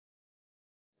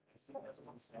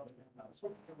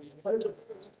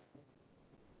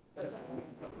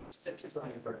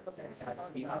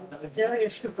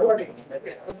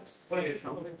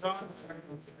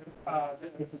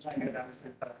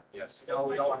Yes. No,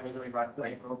 we don't want to really run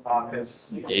late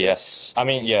office. Yes. I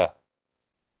mean, yeah.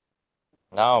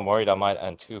 Now I'm worried I might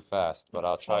end too fast, but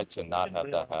I'll try to not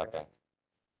have that happen.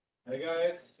 Hey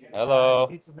guys. Hello.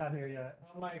 Pizza's not here yet.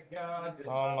 Oh my God.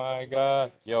 Oh my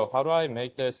God. Yo, how do I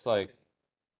make this like,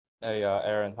 hey,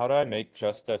 Aaron, how do I make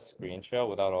just a screen share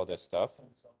without all this stuff?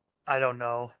 I don't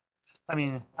know. I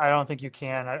mean, I don't think you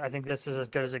can. I think this is as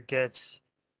good as it gets.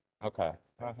 Okay,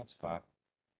 that's fine.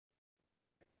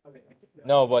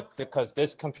 No, but because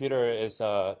this computer is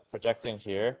projecting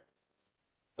here,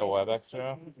 the WebEx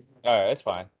room. All right, it's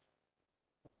fine.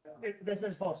 This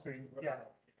is full screen. Yeah.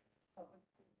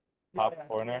 Top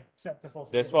corner. Set to full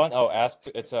screen. This one? Oh, ask.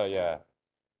 It's a yeah.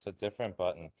 It's a different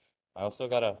button. I also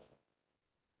gotta.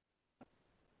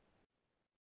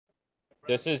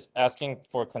 This is asking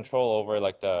for control over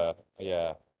like the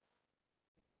yeah.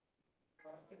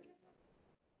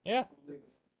 Yeah.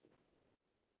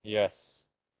 Yes.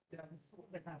 Yeah,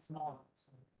 they're kind of small.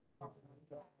 Well,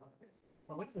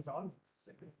 which is on?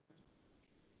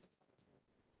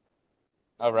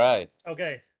 All right.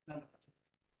 Okay.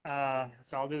 So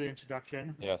I'll do the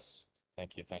introduction. Yes.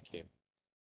 Thank you. Thank you.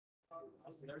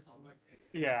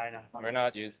 Yeah, I know. We're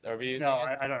not used. Are we using No,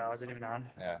 it? I don't know. Is it even on?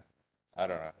 Yeah. I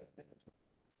don't know.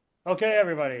 Okay,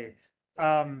 everybody.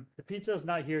 The pizza is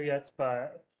not here yet,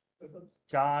 but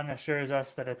John assures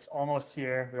us that it's almost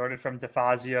here. We ordered from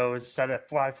DeFazio's, set at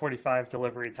 5:45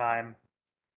 delivery time.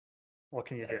 What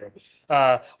can you do?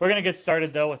 We're gonna get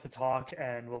started though with the talk,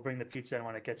 and we'll bring the pizza in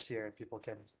when it gets here, and people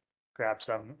can grab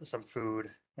some food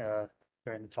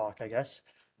during the talk, I guess.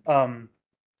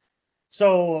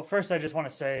 So first, I just want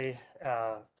to say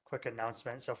quick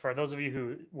announcement. So for those of you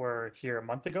who were here a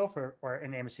month ago or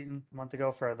in Amos Eaton a month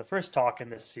ago for the first talk in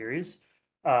this series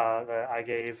that I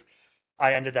gave,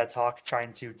 I ended that talk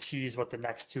trying to tease what the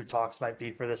next two talks might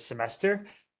be for this semester.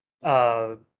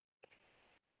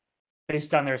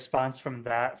 Based on the response from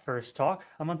that first talk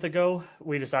a month ago,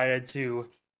 we decided to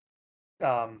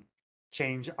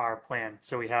change our plan.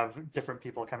 So we have different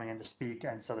people coming in to speak,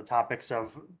 and so the topics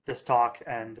of this talk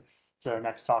and the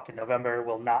next talk in November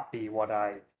will not be what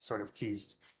I sort of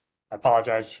teased. I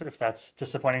apologize if that's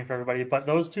disappointing for everybody, but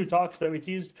those two talks that we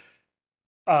teased,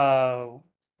 we're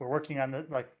working on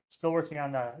still working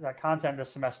on that content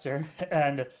this semester,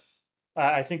 and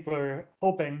I think we're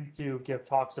hoping to give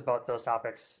talks about those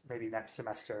topics maybe next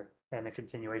semester and a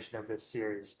continuation of this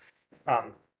series.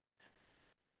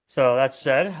 So that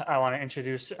said, I want to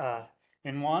introduce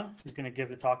Inwan, who's going to give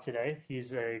the talk today.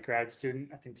 He's a grad student,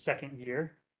 I think second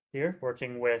year here,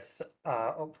 working with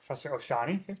Professor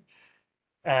Oshani.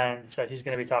 And so he's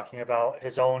going to be talking about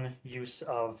his own use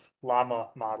of llama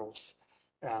models.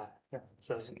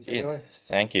 So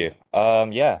Thank you.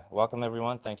 Yeah, welcome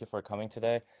everyone. Thank you for coming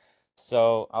today.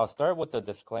 So I'll start with the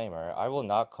disclaimer. I will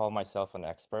not call myself an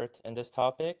expert in this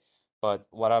topic, but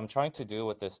what I'm trying to do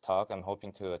with this talk, I'm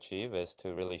hoping to achieve is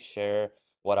to really share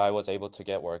what I was able to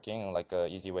get working, like an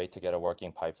easy way to get a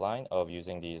working pipeline of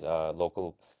using these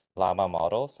local llama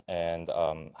models and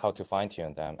how to fine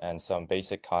tune them and some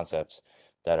basic concepts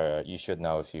that you should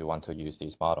know if you want to use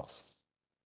these models.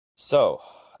 So,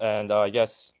 and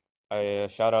yes, I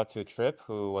shout out to Trip,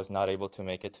 who was not able to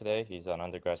make it today. He's an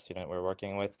undergrad student we're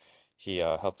working with. He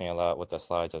helped me a lot with the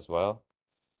slides as well.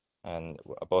 And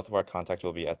both of our contacts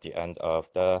will be at the end of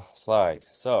the slide.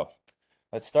 So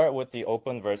let's start with the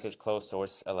open versus closed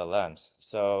source LLMs.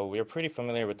 So we're pretty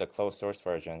familiar with the closed source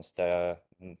versions. The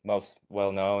most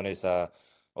well-known is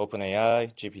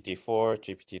OpenAI, GPT-4,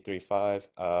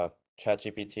 GPT-3.5,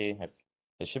 ChatGPT.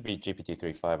 It should be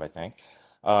GPT-3.5, I think.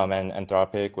 And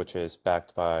Anthropic, which is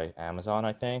backed by Amazon,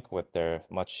 I think, with their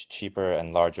much cheaper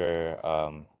and larger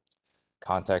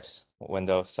context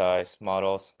window size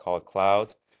models called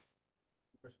Cloud.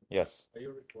 Yes. Are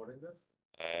you recording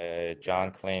this?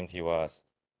 John claimed he was.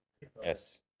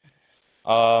 Yes.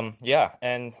 Yeah,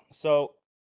 and so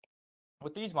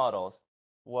with these models,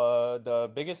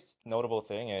 the biggest notable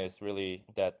thing is really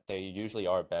that they usually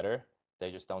are better.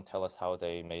 They just don't tell us how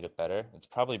they made it better. It's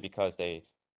probably because the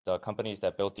companies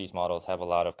that built these models have a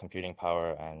lot of computing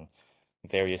power and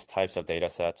various types of data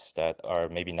sets that are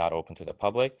maybe not open to the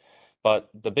public. But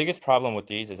the biggest problem with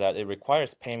these is that it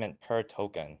requires payment per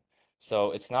token.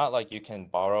 So it's not like you can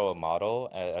borrow a model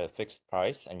at a fixed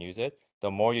price and use it.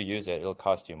 The more you use it, it'll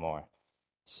cost you more.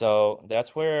 So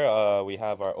that's where we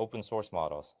have our open source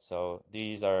models. So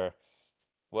these are,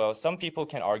 well, some people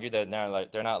can argue that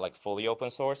they're not like fully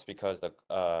open source because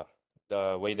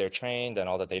the way they're trained and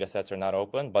all the data sets are not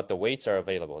open, but the weights are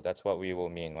available. That's what we will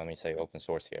mean when we say open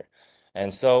source here.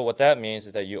 And so what that means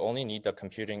is that you only need the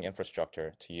computing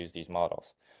infrastructure to use these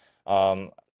models.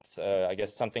 So I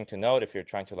guess something to note, if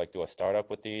you're trying to like do a startup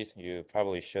with these, you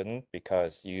probably shouldn't,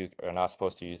 because you are not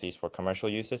supposed to use these for commercial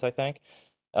uses, I think.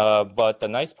 But the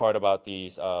nice part about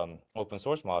these open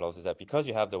source models is that because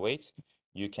you have the weights,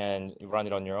 you can run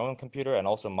it on your own computer and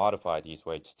also modify these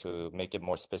weights to make it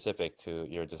more specific to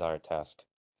your desired task.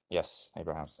 Yes,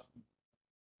 Abraham.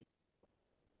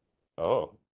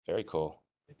 Oh, very cool.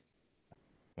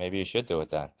 Maybe you should do it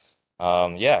then.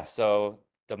 Yeah, so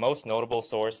the most notable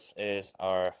source is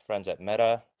our friends at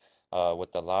Meta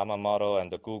with the Llama model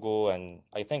and the Google, and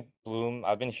I think Bloom.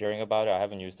 I've been hearing about it. I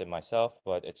haven't used it myself,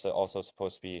 but it's also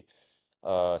supposed to be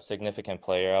a significant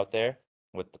player out there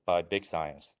by big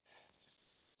science.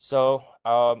 So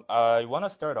I want to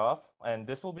start off, and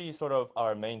this will be sort of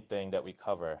our main thing that we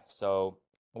cover. So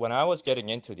when I was getting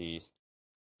into these,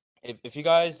 if you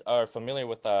guys are familiar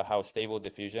with how stable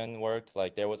diffusion worked,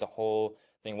 like there was a whole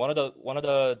thing. One of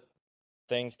the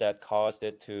things that caused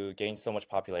it to gain so much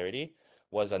popularity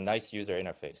was a nice user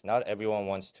interface. Not everyone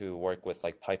wants to work with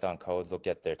like Python code, look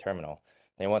at their terminal.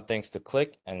 They want things to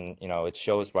click and it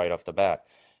shows right off the bat.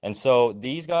 And so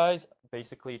these guys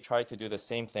basically try to do the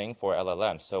same thing for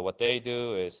LLMs. So what they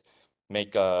do is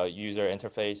make a user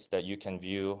interface that you can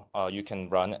view, you can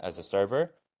run as a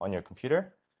server on your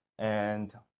computer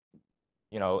and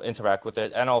interact with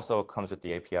it, and also comes with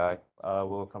the API.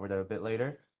 We'll cover that a bit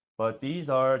later. But these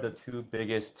are the two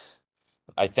biggest,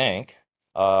 I think,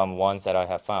 ones that I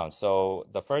have found. So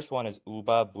the first one is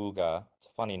Uba Buga. It's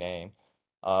a funny name.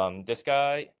 This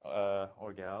guy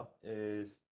or gal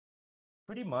is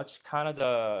pretty much kind of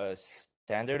the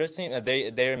standard, it seems.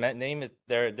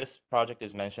 This project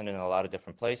is mentioned in a lot of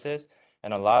different places,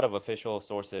 and a lot of official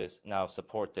sources now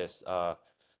support this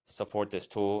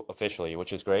tool officially,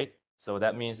 which is great. So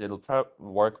that means it'll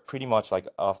work pretty much like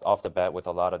off the bat with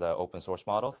a lot of the open source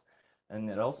models. And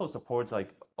it also supports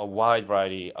like a wide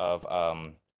variety of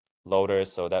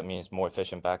loaders. So that means more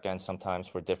efficient backends sometimes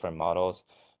for different models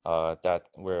that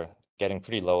we're getting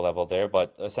pretty low level there.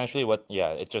 But essentially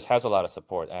it just has a lot of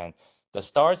support. And the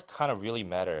stars kind of really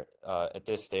matter at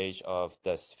this stage of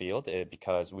this field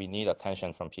because we need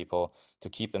attention from people to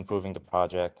keep improving the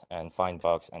project and find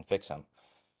bugs and fix them.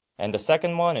 And the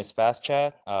second one is Fast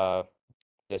Chat.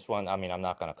 This one, I mean, I'm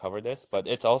not going to cover this, but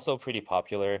it's also pretty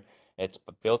popular. It's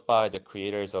built by the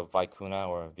creators of Vicuna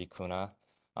or Vicuna.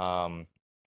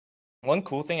 One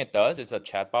cool thing it does is a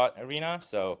chatbot arena.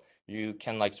 So you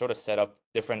can like sort of set up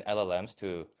different LLMs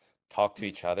to talk to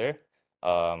each other,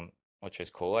 which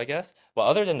is cool, I guess. But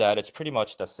other than that, it's pretty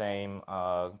much the same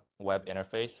web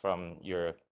interface from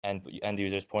your end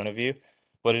user's point of view.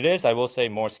 But it is, I will say,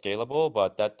 more scalable,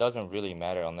 but that doesn't really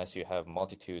matter unless you have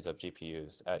multitudes of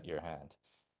GPUs at your hand.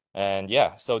 And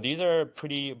yeah, so these are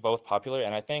pretty both popular,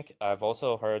 and I think I've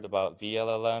also heard about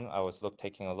VLLM. I was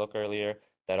taking a look earlier.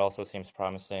 That also seems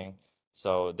promising.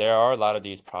 So there are a lot of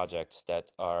these projects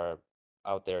that are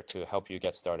out there to help you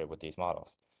get started with these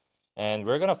models. And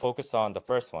we're gonna focus on the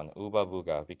first one, Uba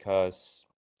Buga, because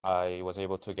I was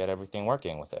able to get everything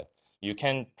working with it. You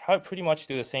can pretty much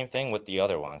do the same thing with the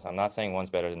other ones. I'm not saying one's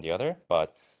better than the other,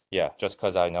 but yeah, just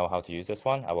because I know how to use this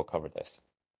one, I will cover this.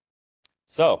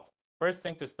 So first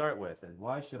thing to start with is,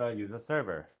 why should I use a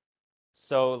server?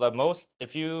 So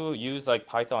if you use like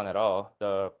Python at all,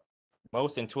 the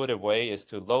most intuitive way is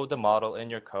to load the model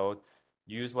in your code,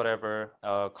 use whatever,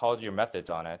 call your methods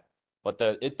on it, but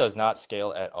it does not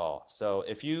scale at all. So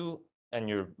if you and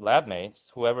your lab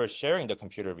mates, whoever is sharing the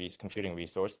computing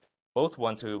resource, both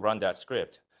want to run that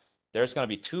script, there's going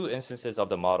to be two instances of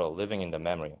the model living in the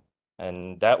memory.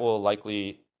 And that will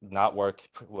likely not work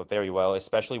very well,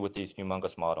 especially with these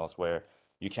humongous models where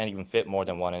you can't even fit more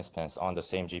than one instance on the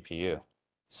same GPU.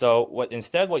 So what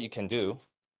you can do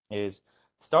is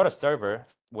start a server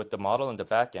with the model in the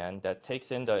backend that takes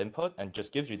in the input and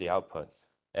just gives you the output.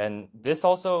 And this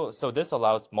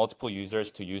allows multiple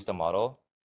users to use the model.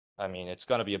 I mean, it's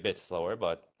going to be a bit slower,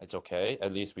 but it's okay.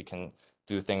 At least we can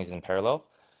do things in parallel.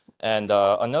 And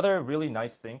another really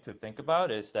nice thing to think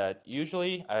about is that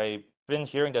usually I've been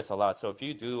hearing this a lot. So if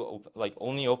you do like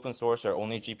only open source or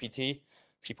only GPT,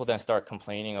 people then start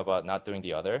complaining about not doing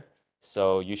the other.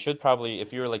 So you should probably,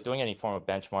 if you're like doing any form of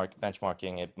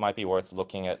benchmarking, it might be worth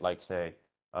looking at like say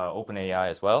OpenAI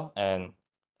as well. And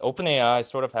OpenAI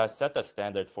sort of has set the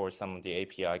standard for some of the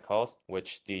API calls,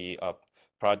 which the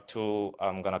prod tool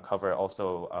I'm gonna cover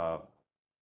also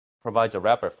provides a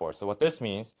wrapper for. So what this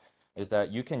means is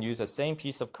that you can use the same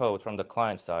piece of code from the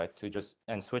client side to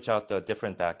and switch out the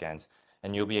different backends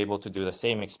and you'll be able to do the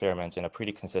same experiments in a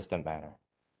pretty consistent manner.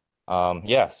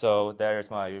 Yeah, so there's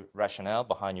my rationale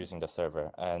behind using the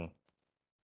server. And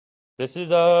this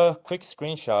is a quick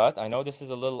screenshot. I know this is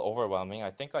a little overwhelming. I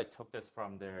think I took this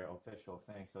from their official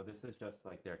thing. So this is just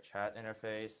like their chat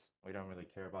interface. We don't really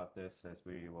care about this, as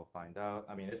we will find out.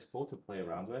 I mean, it's cool to play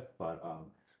around with, but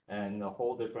and a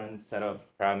whole different set of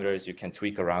parameters you can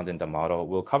tweak around in the model.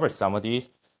 We'll cover some of these.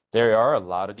 There are a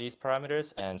lot of these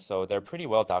parameters, and so they're pretty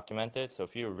well documented. So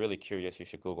if you're really curious, you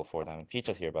should Google for them. Peach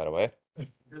is here, by the way.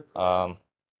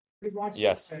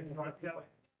 Yes.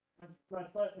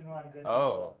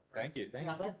 Oh, thank you. Thank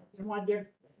you. You want to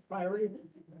get priority?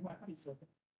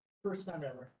 First time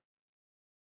ever.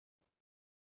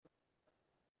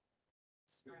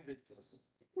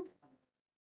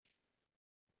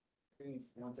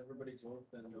 Once everybody goes,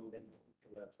 then we'll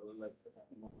like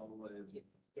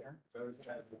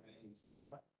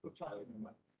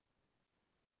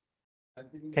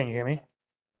Can you hear me?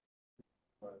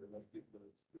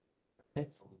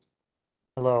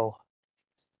 Hello.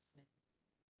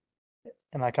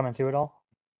 Am I coming through at all?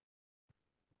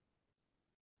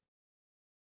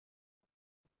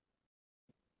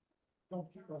 Don't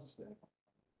keep us there.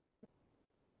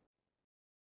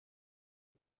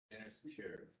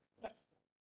 Sure.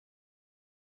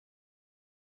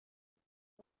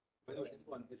 By the way,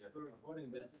 one is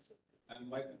recording this and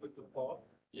might put the pause.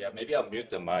 Yeah, maybe I'll mute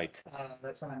the mic.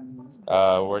 That's fine.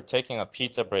 We're taking a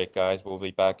pizza break, guys. We'll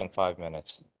be back in 5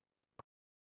 minutes.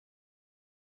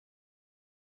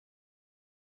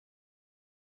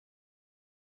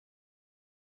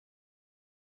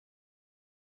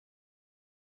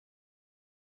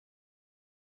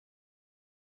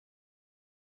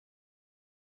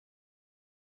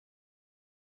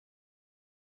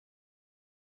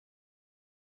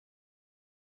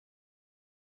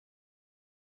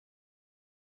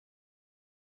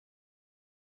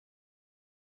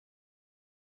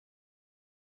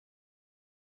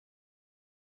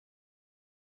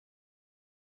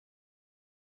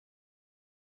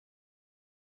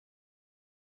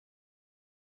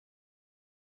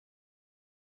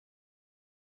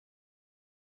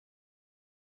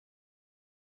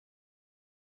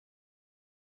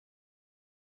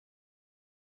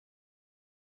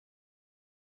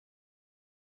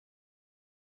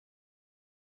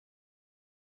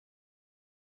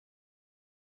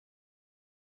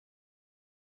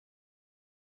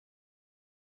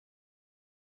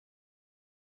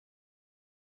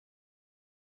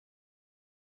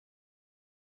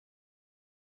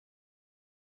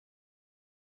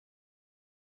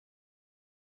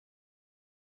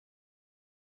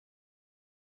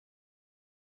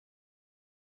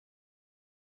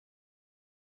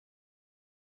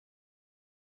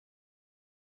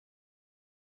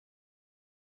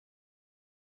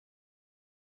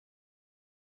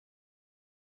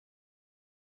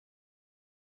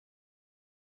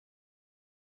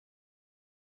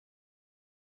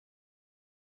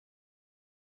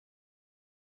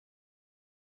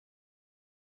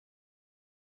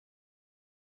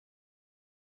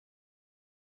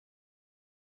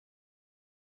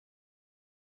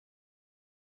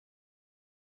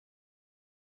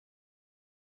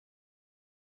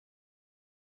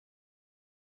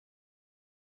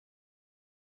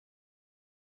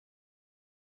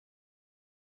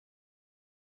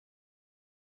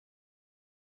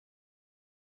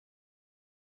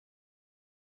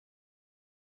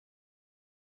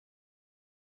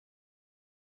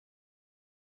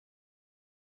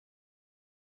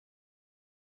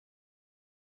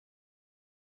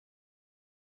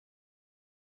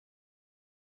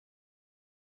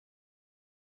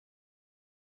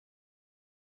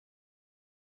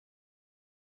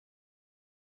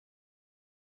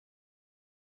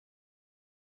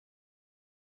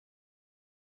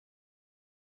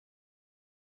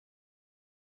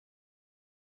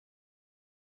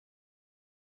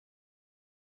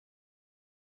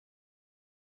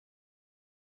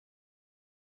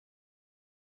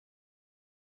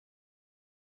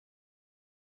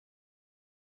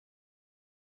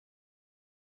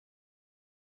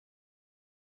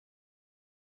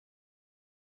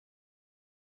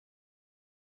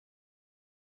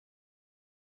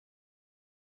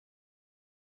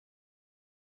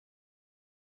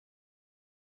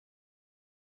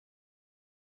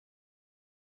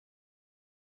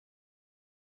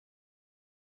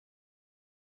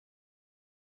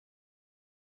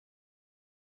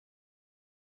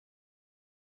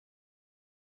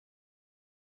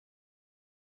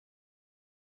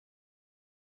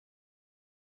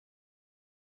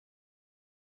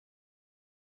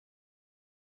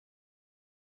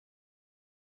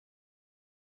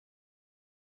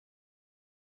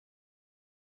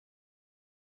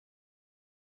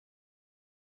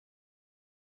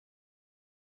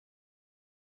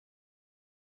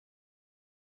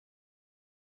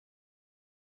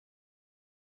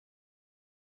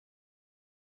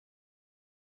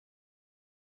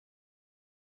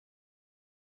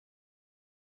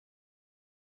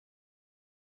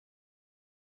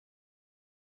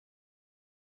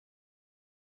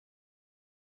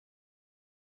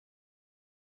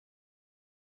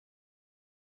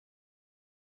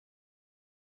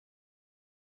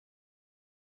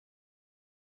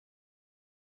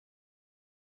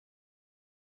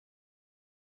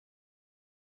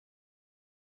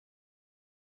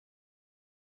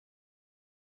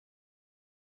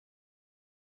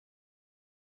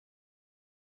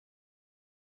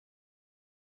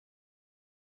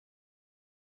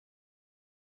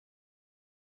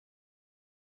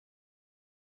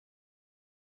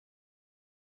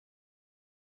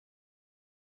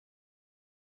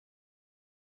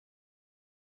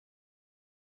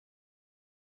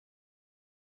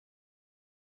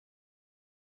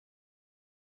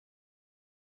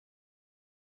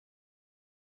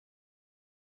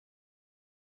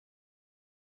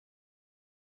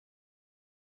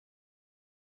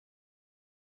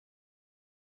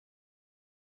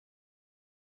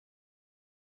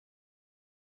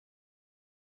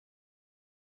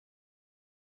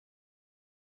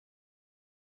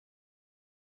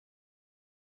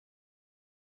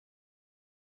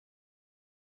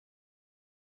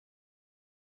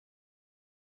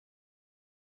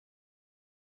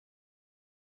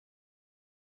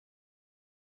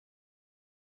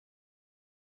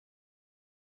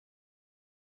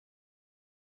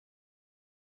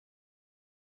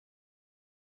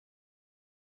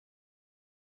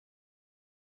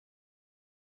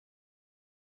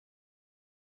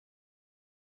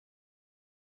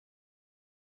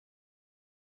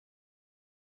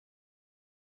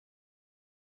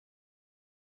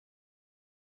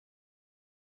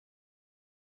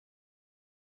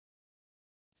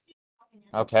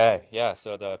 Okay, yeah,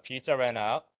 so the pizza ran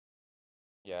out.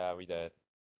 Yeah, we did.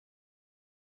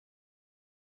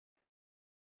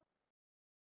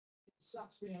 It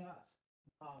sucks being us.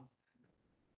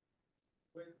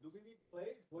 Wait, do we need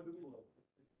plates? What do we need?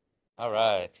 All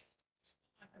right.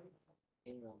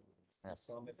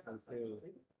 Yes.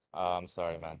 I'm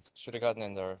sorry, man. Should have gotten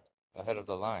in there ahead of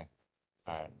the line.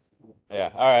 All right.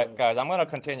 Yeah. All right, guys, I'm gonna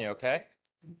continue, okay?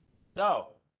 So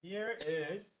here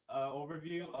is an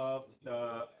overview of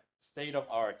the state of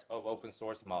art of open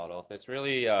source models. It's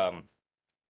really the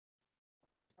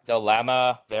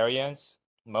Llama variants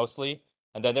mostly.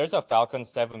 And then there's a Falcon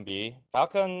 7B.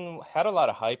 Falcon had a lot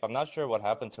of hype. I'm not sure what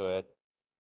happened to it,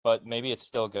 but maybe it's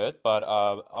still good. But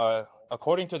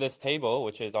according to this table,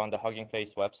 which is on the Hugging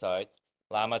Face website,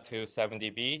 Llama 2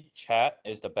 70B chat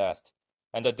is the best.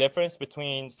 And the difference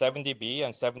between 70B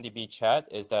and 70B chat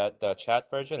is that the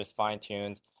chat version is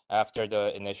fine-tuned after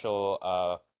the initial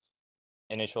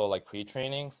like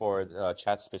pre-training for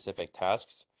chat-specific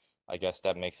tasks. I guess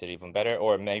that makes it even better.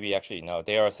 Or maybe actually no,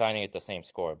 they are assigning it the same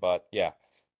score. But yeah,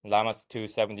 Llama 2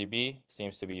 70B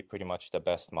seems to be pretty much the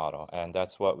best model, and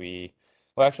that's what we.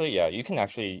 Well, actually, yeah, you can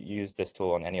actually use this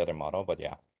tool on any other model, but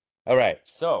yeah. All right,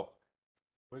 so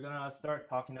we're gonna start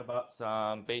talking about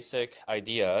some basic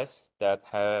ideas that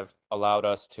have allowed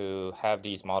us to have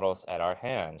these models at our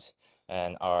hands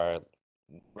and our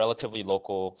relatively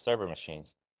local server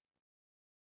machines.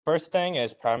 First thing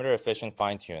is parameter efficient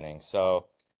fine-tuning. So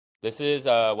this is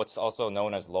what's also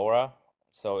known as LoRa.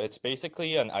 So it's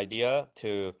basically an idea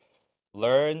to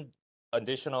learn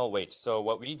additional weights. So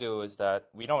what we do is that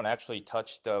we don't actually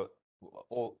touch the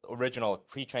original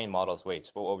pre-trained model's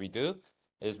weights, but what we do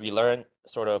is we learn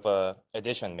sort of a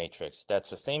addition matrix that's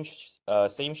the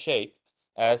same shape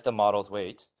as the model's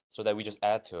weight, so that we just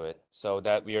add to it, so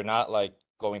that we are not like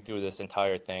going through this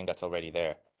entire thing that's already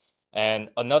there. And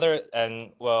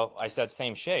well, I said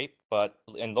same shape, but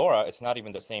in LoRa, it's not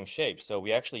even the same shape. So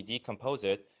we actually decompose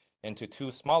it into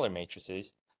two smaller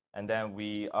matrices, and then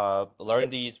we learn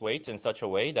these weights in such a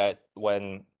way that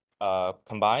when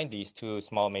combined, these two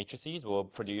small matrices will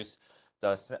produce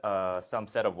some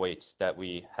set of weights that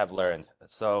we have learned.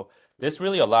 So this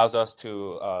really allows us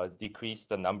to decrease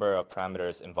the number of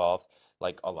parameters involved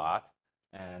like a lot,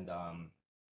 and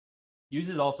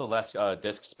uses also less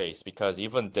disk space, because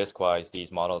even disk-wise,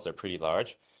 these models are pretty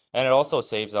large. And it also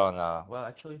saves on, well,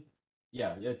 actually,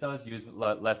 yeah, it does use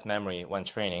less memory when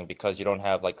training, because you don't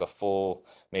have like a full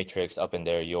matrix up in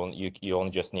there. You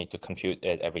only just need to compute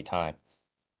it every time.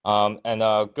 And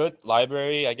a good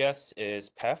library, I guess, is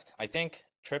PEFT. I think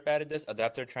Trip added this,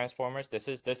 adapter transformers. This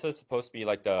is supposed to be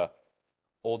like the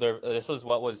older. This was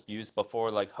what was used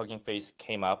before like Hugging Face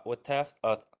came up with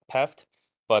PEFT.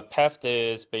 But PEFT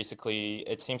is basically,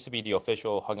 it seems to be the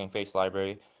official Hugging Face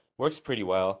library. Works pretty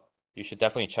well. You should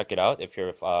definitely check it out if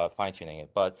you're fine-tuning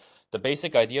it. But the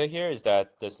basic idea here is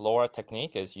that this LoRa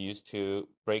technique is used to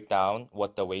break down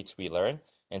what the weights we learn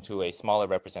into a smaller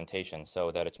representation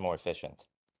so that it's more efficient.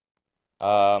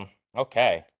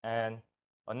 Okay, and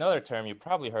another term you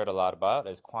probably heard a lot about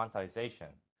is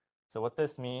quantization. So what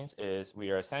this means is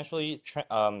we are essentially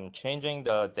changing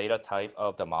the data type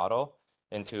of the model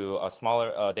into a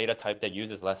smaller data type that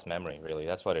uses less memory, really.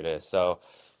 That's what it is. So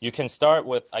you can start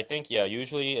with, I think, yeah,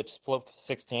 usually it's flip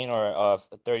 16 or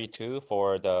 32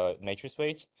 for the matrix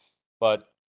weights. But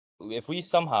if we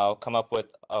somehow come up with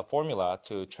a formula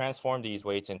to transform these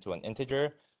weights into an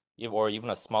integer, or even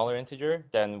a smaller integer,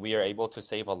 then we are able to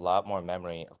save a lot more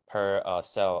memory per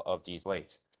cell of these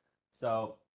weights.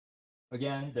 So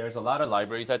again, there's a lot of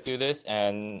libraries that do this,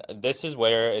 and this is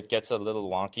where it gets a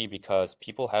little wonky because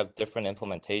people have different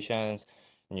implementations,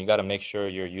 and you got to make sure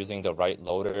you're using the right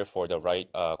loader for the right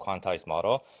quantized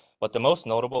model. But the most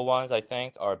notable ones, I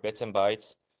think, are Bits and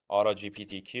Bytes,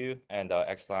 AutoGPTQ, and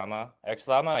XLlama.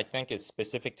 XLlama, I think, is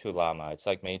specific to Llama. It's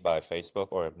like made by Facebook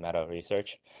or Meta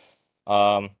Research.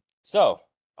 So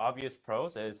obvious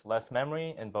pros is less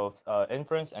memory in both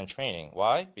inference and training.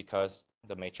 Why? Because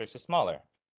the matrix is smaller.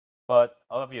 But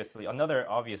obviously, another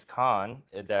obvious con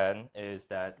then is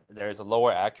that there's a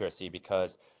lower accuracy,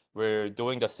 because we're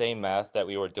doing the same math that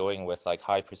we were doing with like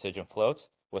high precision floats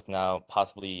with now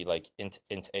possibly like int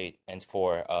 8, int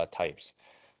 4 types.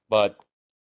 But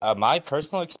my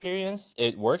personal experience,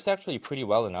 it works actually pretty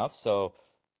well enough. So,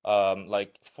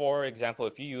 like for example,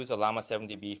 if you use a Llama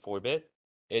 70B 4-bit,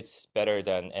 it's better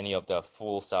than any of the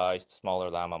full-sized smaller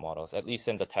Llama models, at least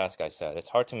in the task I said. It's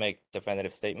hard to make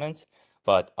definitive statements,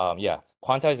 but yeah,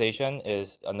 quantization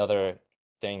is another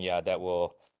thing, yeah, that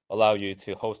will allow you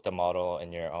to host the model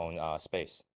in your own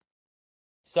space.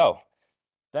 So,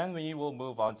 Then we will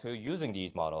move on to using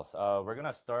these models. We're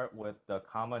gonna start with the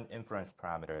common inference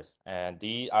parameters, and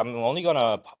I'm only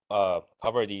gonna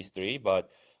cover these three, but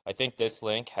I think this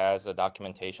link has a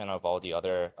documentation of all the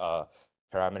other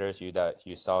parameters that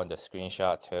you saw in the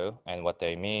screenshot too, and what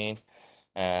they mean.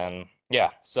 And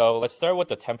yeah, so let's start with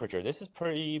the temperature. This is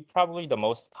probably the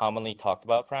most commonly talked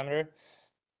about parameter.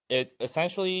 It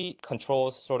essentially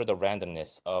controls sort of the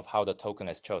randomness of how the token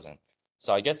is chosen.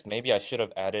 So I guess maybe I should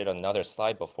have added another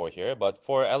slide before here, but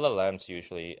for LLMs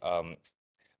usually,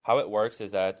 how it works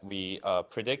is that we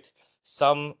predict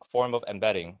some form of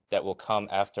embedding that will come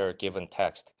after given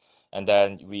text. And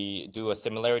then we do a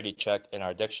similarity check in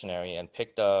our dictionary and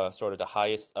pick the sort of the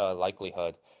highest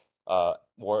likelihood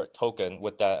or token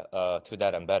with that to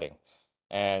that embedding.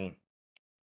 And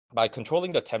by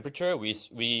controlling the temperature,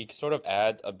 we sort of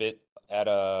add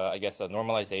I guess a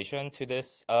normalization to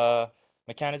this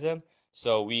mechanism.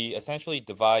 So we essentially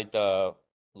divide the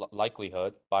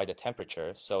likelihood by the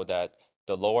temperature so that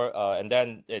the lower and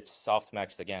then it's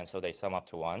softmaxed again, so they sum up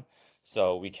to 1.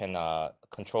 So we can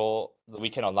we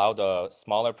can allow the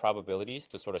smaller probabilities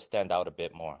to sort of stand out a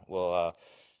bit more. We'll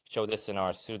show this in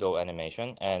our pseudo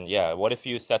animation. And yeah, what if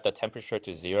you set the temperature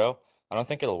to 0? I don't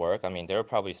think it'll work. I mean, they're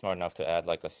probably smart enough to add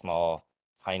like a small,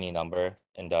 tiny number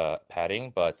in the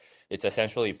padding, but it's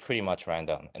essentially pretty much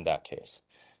random in that case.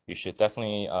 You should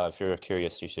definitely, if you're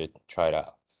curious, you should try it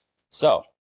out. So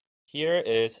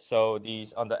so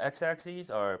these on the x-axis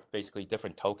are basically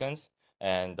different tokens,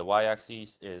 and the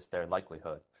y-axis is their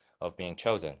likelihood of being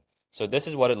chosen. So this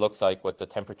is what it looks like with the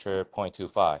temperature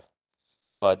 0.25.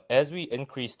 But as we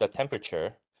increase the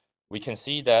temperature, we can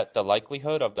see that the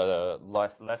likelihood of the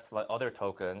other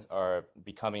tokens are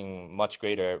becoming much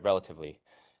greater relatively.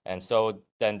 And so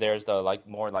then there's the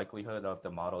more likelihood of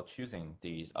the model choosing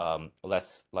these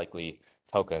less likely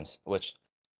tokens, which,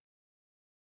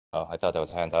 oh, I thought that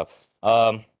was a hand up.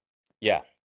 Yeah.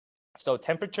 So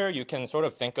temperature you can sort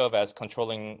of think of as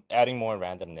adding more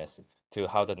randomness to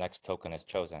how the next token is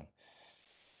chosen.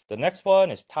 The next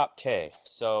one is top K.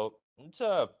 So it's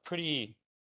a pretty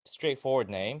straightforward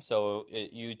name. So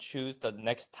you choose the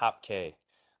next top K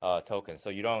token. So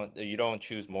you don't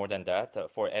choose more than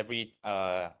that. For every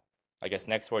I guess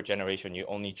next word generation, you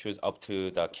only choose up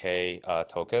to the K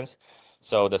tokens.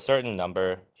 So the certain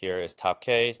number here is top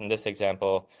K. In this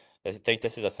example, I think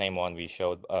this is the same one we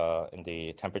showed in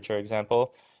the temperature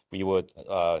example. We would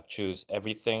choose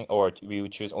everything, or we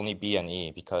would choose only B and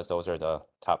E because those are the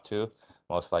top two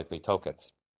most likely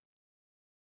tokens.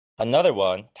 Another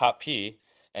one, top P,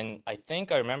 and I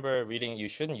think I remember reading you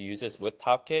shouldn't use this with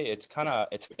top K. It's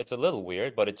a little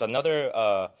weird, but it's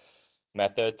another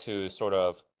method to sort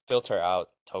of filter out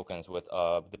tokens with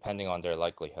depending on their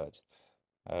likelihoods.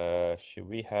 Should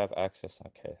we have access?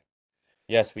 Okay.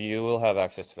 Yes, you will have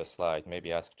access to the slide.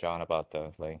 Maybe ask John about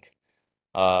the link.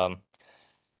 Um,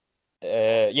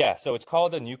 yeah, so it's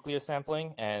called the nucleus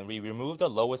sampling, and we remove the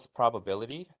lowest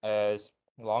probability as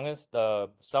long as the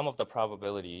sum of the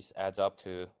probabilities adds up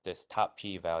to this top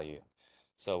P value.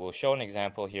 So we'll show an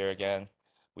example here again.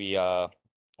 We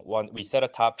set a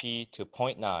top P to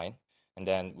 0.9, and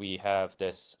then we have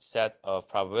this set of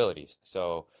probabilities.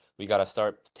 So we're gonna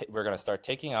start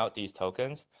taking out these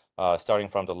tokens, starting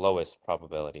from the lowest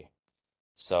probability.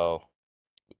 So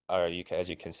as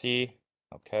you can see,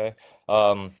 okay.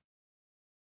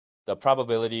 The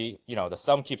probability, the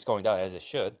sum keeps going down as it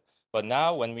should. But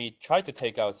now when we try to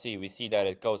take out C, we see that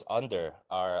it goes under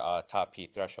our top P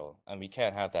threshold, and we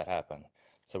can't have that happen.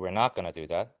 So we're not going to do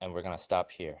that, and we're going to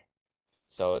stop here.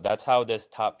 So that's how this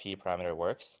top P parameter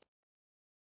works.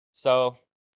 So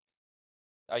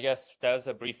I guess that's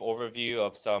a brief overview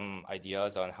of some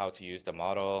ideas on how to use the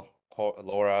model,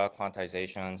 LoRa,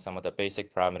 quantization, some of the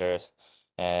basic parameters.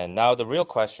 And now the real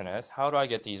question is, how do I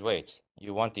get these weights?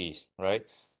 You want these, right?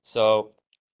 So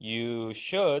you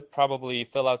should probably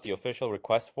fill out the official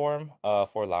request form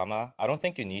for Llama. I don't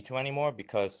think you need to anymore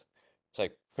because it's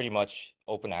like pretty much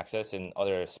open access in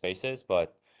other spaces,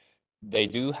 but they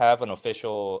do have an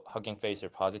official Hugging Face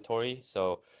repository,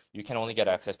 so you can only get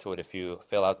access to it if you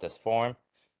fill out this form.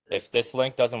 If this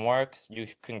link doesn't work, you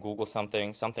can Google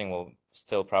something. Something will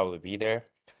still probably be there.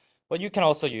 But you can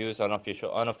also use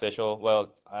unofficial.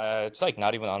 Well, it's like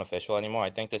not even unofficial anymore. I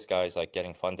think this guy is like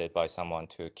getting funded by someone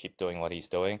to keep doing what he's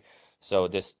doing. So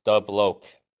the bloke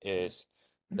is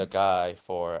the guy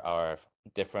for our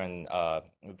different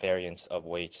variants of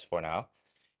weights for now.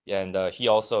 And he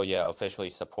also, yeah, officially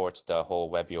supports the whole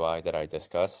web UI that I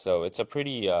discussed. So it's a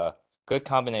pretty good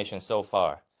combination so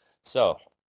far. So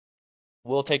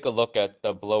we'll take a look at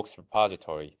the bloke's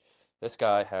repository. This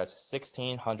guy has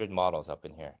 1,600 models up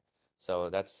in here.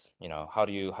 So that's, how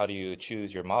do you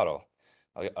choose your model?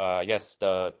 I guess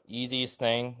the easiest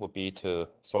thing would be to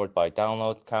sort by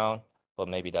download count, but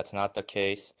maybe that's not the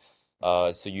case.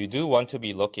 So you do want to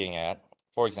be looking at,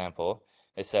 for example,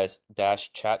 it says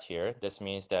dash chat here. This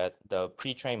means that the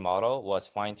pre-trained model was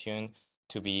fine-tuned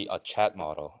to be a chat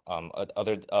model,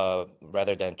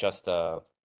 rather than just a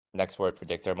next word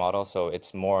predictor model. So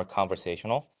it's more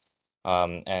conversational.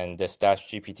 And this dash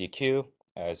GPTQ,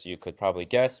 as you could probably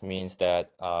guess, means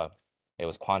that it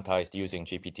was quantized using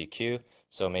GPTQ.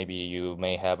 So maybe you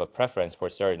may have a preference for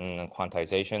certain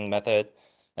quantization method.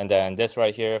 And then this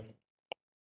right here,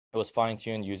 it was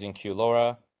fine-tuned using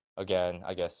QLoRa. Again,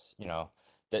 I guess,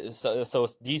 so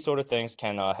these sort of things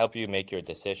can help you make your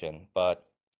decision. But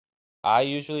I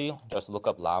usually just look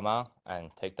up Llama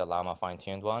and take the Llama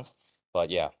fine-tuned ones. But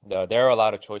yeah, there are a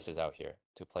lot of choices out here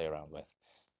to play around with.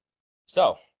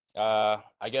 So,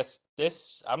 I guess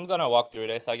I'm gonna walk through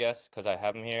this, I guess, because I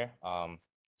have them here.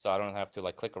 So I don't have to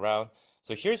like click around.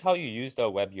 So here's how you use the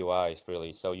web UIs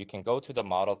really. So you can go to the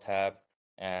model tab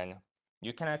and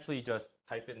you can actually just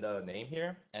type in the name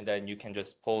here and then you can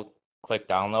just click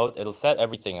download. It'll set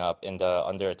everything up in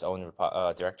under its own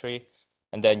directory.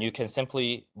 And then you can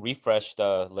simply refresh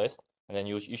the list and then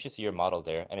you should see your model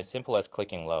there. And it's simple as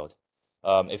clicking load.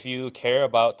 If you care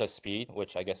about the speed,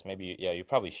 which I guess maybe, yeah, you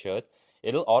probably should,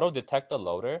 it'll auto detect the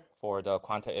loader for the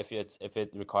quanta if it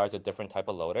requires a different type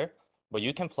of loader, but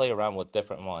you can play around with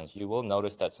different ones. You will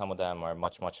notice that some of them are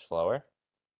much, much slower.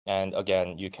 And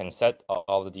again, you can set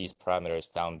all of these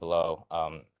parameters down below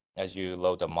as you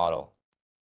load the model.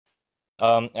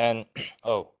 And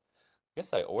oh, I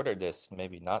guess I ordered this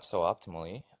maybe not so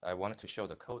optimally. I wanted to show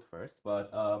the code first,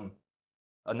 but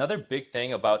another big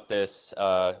thing about this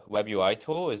web UI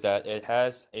tool is that it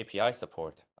has API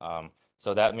support.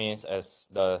 So that means, as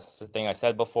the thing I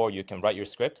said before, you can write your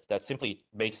script that simply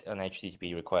makes an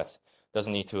HTTP request.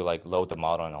 Doesn't need to like load the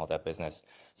model and all that business.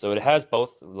 So it has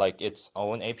both like its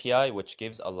own API, which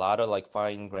gives a lot of like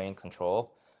fine-grained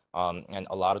control, and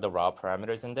a lot of the raw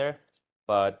parameters in there.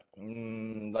 But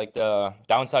like the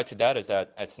downside to that is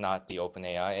that it's not the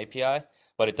OpenAI API.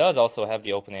 But it does also have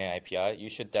the OpenAI API. You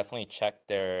should definitely check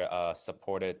their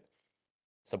supported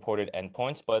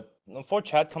endpoints. But for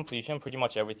chat completion, pretty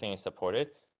much everything is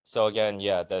supported. So again,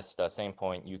 yeah, that's the same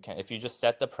point. You can, if you just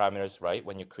set the parameters right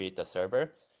when you create the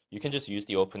server, you can just use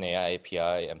the OpenAI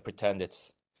API and pretend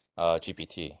it's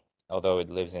GPT, although it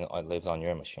lives on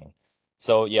your machine.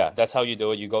 So yeah, that's how you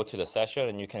do it. You go to the session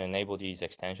and you can enable these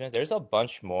extensions. There's a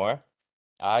bunch more.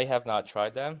 I have not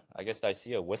tried them. I guess I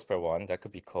see a Whisper one. That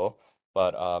could be cool.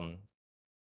 But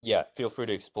yeah, feel free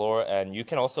to explore. And you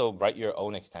can also write your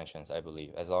own extensions, I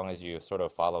believe, as long as you sort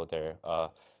of follow their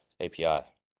API.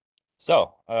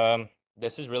 So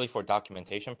this is really for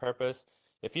documentation purpose.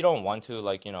 If you don't want to,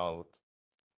 like,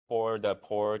 for the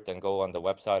port and go on the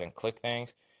website and click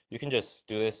things, you can just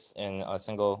do this in a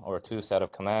single or two set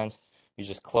of commands. You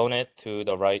just clone it to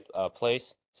the right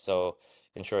place. So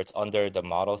ensure it's under the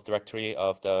models directory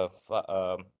of the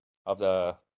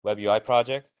web UI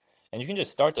project. And you can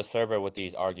just start the server with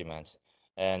these arguments.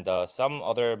 And some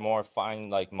other more fine,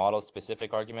 like model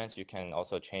specific arguments, you can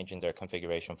also change in their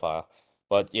configuration file.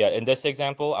 But yeah, in this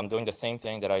example, I'm doing the same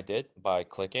thing that I did by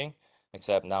clicking,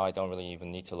 except now I don't really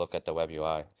even need to look at the web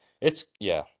UI.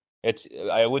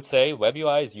 I would say web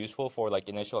UI is useful for like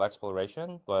initial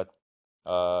exploration, but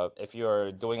if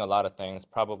you're doing a lot of things,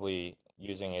 probably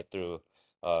using it through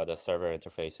the server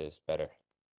interface is better.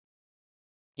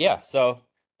 Yeah, so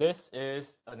this is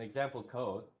an example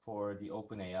code for the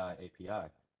OpenAI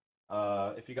API.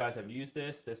 If you guys have used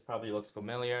this probably looks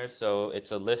familiar. So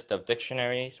it's a list of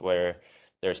dictionaries where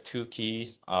there's two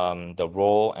keys, the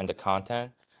role and the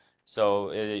content. So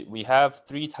we have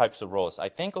three types of roles. I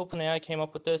think OpenAI came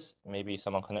up with this. Maybe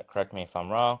someone can correct me if I'm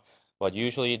wrong. But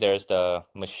usually there's the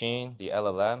machine, the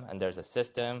LLM, and there's a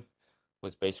system,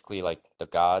 who's basically like the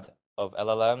god of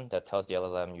LLM that tells the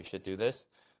LLM you should do this.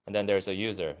 And then there's a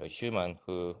user, a human,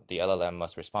 who the LLM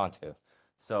must respond to.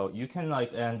 So you can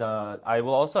like, and I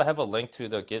will also have a link to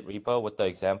the Git repo with the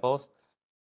examples.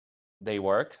 They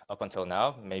work up until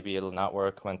now. Maybe it'll not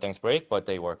work when things break, but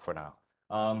they work for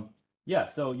now. Yeah,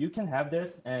 so you can have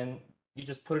this and you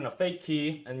just put in a fake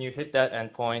key and you hit that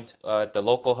endpoint at the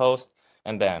local host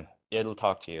and bam, it'll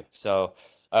talk to you. So,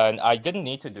 and I didn't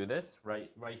need to do this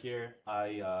right here.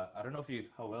 I don't know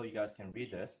how well you guys can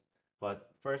read this,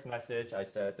 but first message I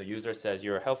said, the user says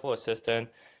you're a helpful assistant.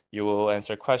 You will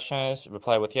answer questions,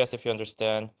 reply with yes if you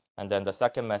understand. And then the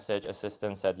second message,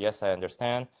 assistant said, yes, I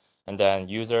understand. And then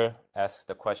user asks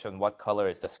the question, what color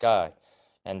is the sky?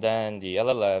 And then the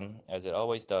LLM, as it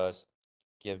always does,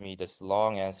 give me this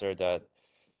long answer that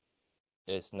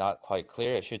is not quite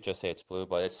clear. It should just say it's blue,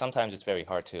 but sometimes it's very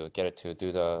hard to get it to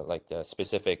do the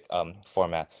specific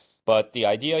format. But the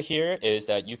idea here is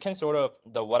that you can sort of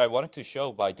what I wanted to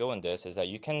show by doing this is that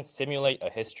you can simulate a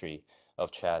history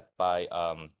of chat by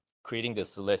creating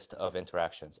this list of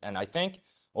interactions. And I think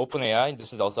OpenAI,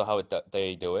 this is also how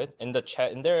they do it in the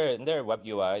chat in their web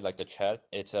UI, like the chat.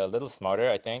 It's a little smarter,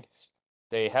 I think.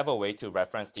 They have a way to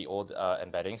reference the old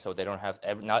embedding, so they don't have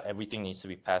not everything needs to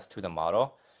be passed to the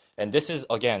model. And this is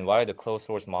again why the closed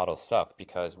source models suck,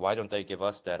 because why don't they give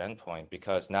us that endpoint?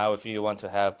 Because now if you want to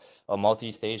have a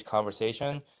multi-stage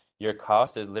conversation, your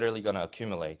cost is literally going to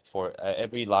accumulate. For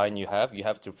every line you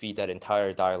have to feed that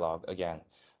entire dialogue again,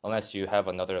 unless you have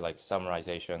another like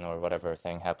summarization or whatever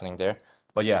thing happening there.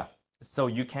 But yeah, so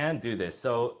you can do this.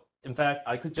 So in fact,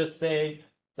 I could just say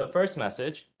the first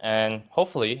message, and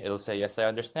hopefully it'll say, yes, I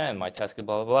understand, my task is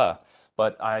blah, blah, blah.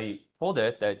 But I told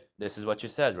it that this is what you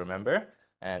said, remember?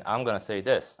 And I'm going to say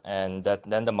this, and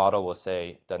then the model will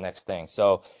say the next thing.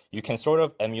 So you can sort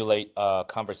of emulate a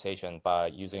conversation by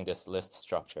using this list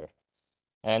structure.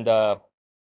 And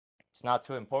it's not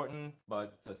too important,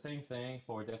 but it's the same thing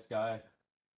for this guy.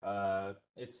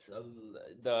 It's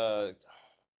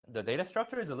the data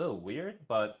structure is a little weird,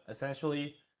 but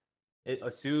essentially it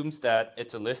assumes that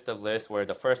it's a list of lists where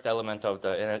the first element of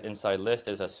the inside list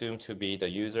is assumed to be the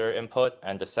user input,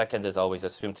 and the second is always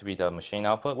assumed to be the machine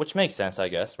output, which makes sense, I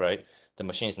guess, right? The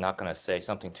machine is not going to say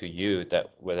something to you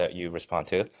that you respond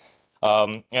to.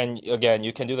 And again,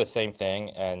 you can do the same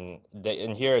thing, and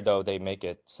in here though they make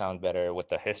it sound better with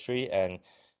the history, and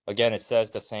again it says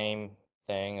the same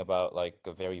thing about like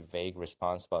a very vague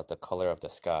response about the color of the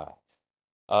sky.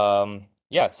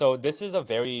 Yeah, so this is a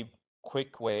very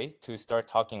quick way to start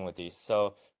talking with these.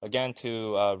 So again,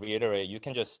 to reiterate, you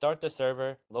can just start the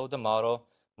server, load the model,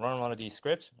 run one of these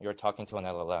scripts, you're talking to an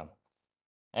LLM.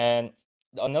 And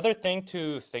another thing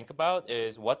to think about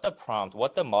is what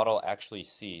the model actually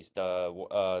sees.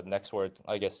 The next word,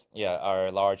 I guess, yeah,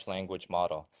 our large language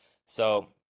model. So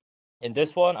in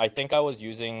this one, I think I was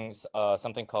using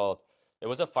something called, it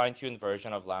was a fine-tuned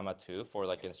version of Llama 2 for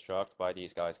like instruct by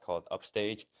these guys called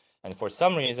Upstage. And for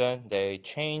some reason, they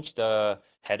changed the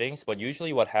headings. But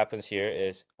usually what happens here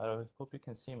is, I hope you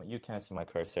can see you can't see my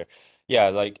cursor. Yeah,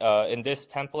 like in this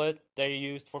template they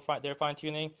used for their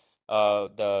fine-tuning,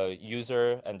 the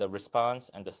user and the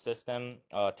response and the system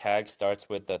tag starts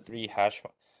with the three hash,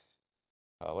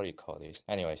 what do you call these?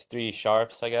 Anyways, three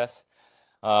sharps, I guess.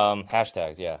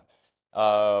 Hashtags, yeah.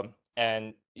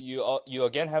 And you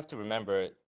again have to remember,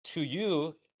 to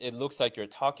you, it looks like you're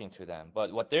talking to them,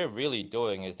 but what they're really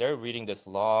doing is they're reading this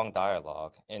long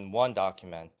dialogue in one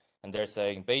document, and they're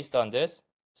saying, based on this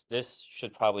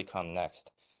should probably come next.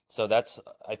 So that's,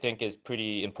 I think, is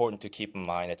pretty important to keep in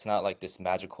mind. It's not like this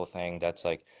magical thing that's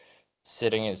like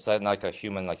it's not like a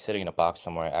human like sitting in a box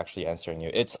somewhere actually answering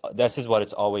you. This is what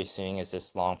it's always seeing, is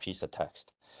this long piece of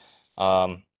text.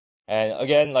 Um, and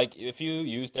again, like if you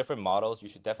use different models, you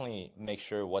should definitely make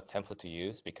sure what template to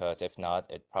use, because if not,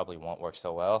 it probably won't work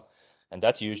so well. And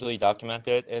that's usually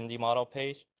documented in the model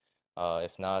page.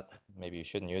 If not, maybe you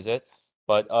shouldn't use it.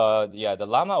 But yeah, the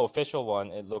Llama official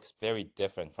one, it looks very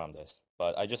different from this.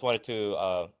 But I just wanted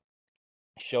to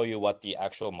show you what the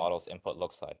actual model's input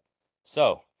looks like.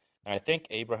 So, and I think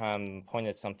Abraham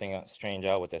pointed something strange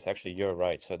out with this. Actually, you're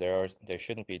right. So there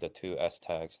shouldn't be the two S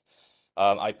tags.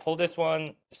 I pulled this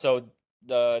one. So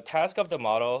the task of the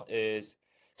model is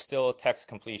still text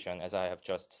completion, as I have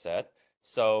just said.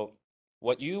 So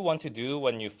what you want to do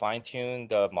when you fine tune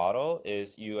the model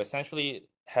is you essentially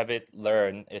have it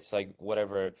learn. It's like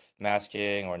whatever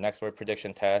masking or next word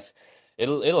prediction task.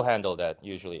 It'll handle that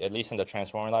usually, at least in the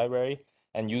transformer library.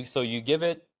 And you give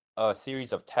it a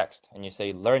series of text, and you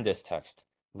say learn this text,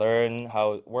 learn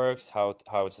how it works, how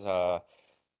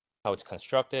it's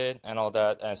constructed and all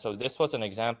that. And so this was an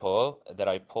example that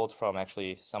I pulled from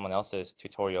actually someone else's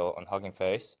tutorial on Hugging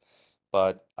Face.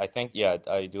 But I think, yeah,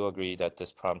 I do agree that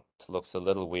this prompt looks a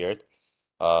little weird.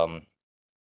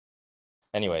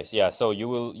 Anyways, yeah, so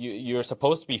you're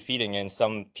supposed to be feeding in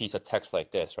some piece of text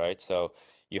like this, right? So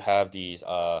you have these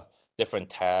different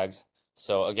tags.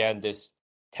 So again, this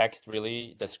text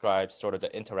really describes sort of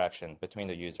the interaction between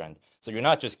the user and so you're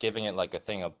not just giving it like a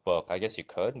thing of book. I guess you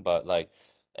could, but like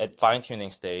at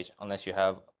fine-tuning stage, unless you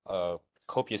have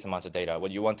copious amounts of data,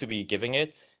 what you want to be giving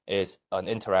it is an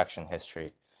interaction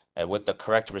history with the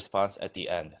correct response at the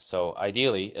end. So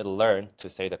ideally, it'll learn to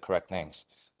say the correct things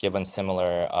given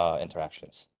similar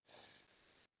interactions.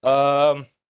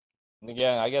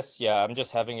 Again, I guess, yeah, I'm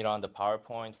just having it on the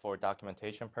PowerPoint for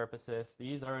documentation purposes.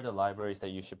 These are the libraries that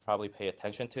you should probably pay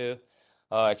attention to.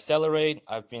 Accelerate,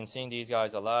 I've been seeing these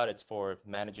guys a lot. It's for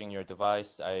managing your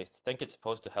device. I think it's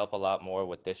supposed to help a lot more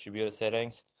with distributed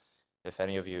settings, if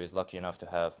any of you is lucky enough to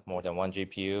have more than one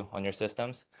GPU on your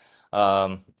systems.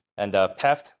 And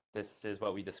PEFT, this is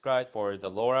what we described for the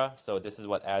LoRa. So this is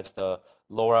what adds the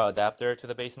LoRa adapter to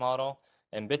the base model.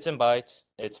 And bits and bytes,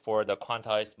 it's for the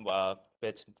quantized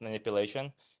bits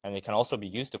manipulation, and it can also be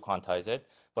used to quantize it.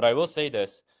 But I will say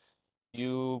this,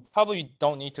 you probably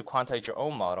don't need to quantize your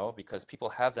own model because people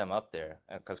have them up there.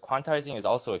 Because quantizing is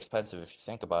also expensive if you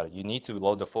think about it. You need to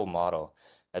load the full model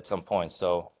at some point.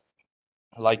 So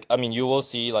like, I mean, you will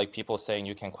see like people saying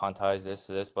you can quantize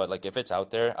this, but like if it's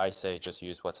out there, I say just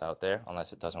use what's out there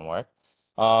unless it doesn't work.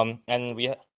 And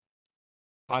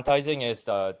quantizing is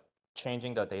the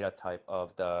changing the data type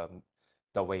of the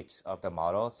weights of the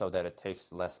model so that it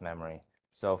takes less memory.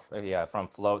 So yeah, from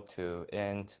float to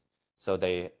int. So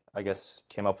they, I guess,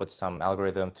 came up with some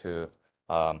algorithm to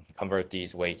convert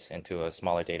these weights into a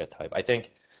smaller data type. I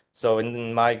think so.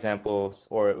 In my examples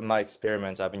or in my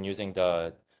experiments, I've been using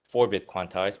the 4-bit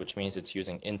quantize, which means it's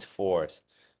using int 4s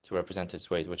to represent its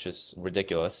weight, which is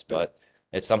ridiculous, but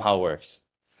it somehow works.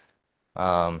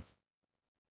 Yeah,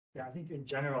 I think in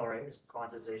general, right, it's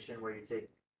quantization where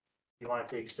you want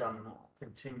to take some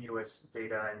continuous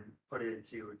data and put it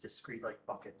into discrete like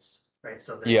buckets, right?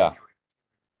 So there's Yeah.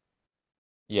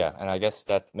 Yeah, and I guess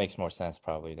that makes more sense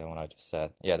probably than what I just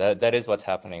said. Yeah, that is what's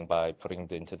happening by putting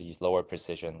it into these lower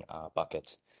precision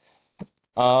buckets.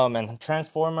 And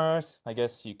transformers, I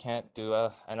guess you can't do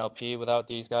a NLP without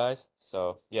these guys.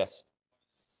 So yes.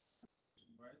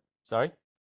 Right? Sorry?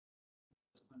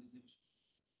 Quantization.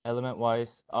 Element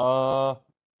wise, I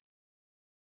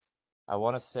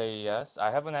want to say yes.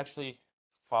 I haven't actually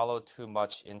followed too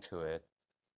much into it.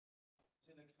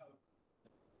 Say like how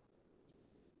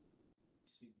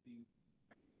see being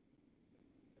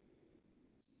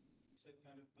said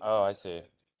kind of Oh, I see.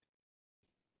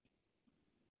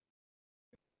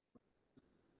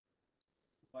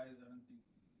 why is that anything?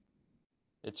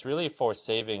 It's really for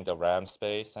saving the RAM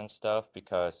space and stuff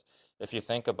because if you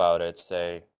think about it,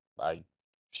 say, I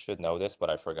should know this, but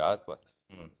I forgot. But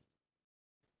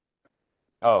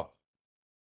oh,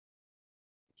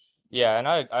 yeah, and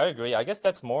I agree. I guess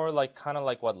that's more like kind of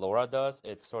like what LoRa does.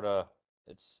 It sort of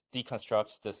it's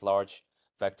deconstructs this large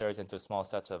vectors into small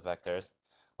sets of vectors.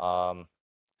 I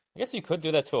guess you could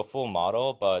do that to a full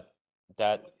model, but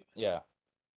that yeah,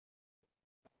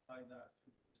 By that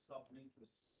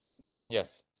sub-matrix.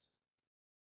 yes.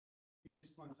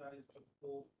 This quantize the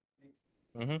whole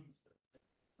Mm-hmm.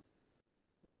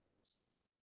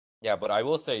 Yeah, but I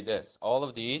will say this, all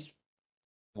of these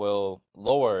will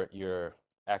lower your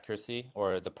accuracy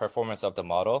or the performance of the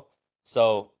model.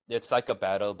 So it's like a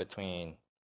battle between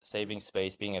saving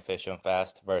space, being efficient,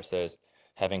 fast versus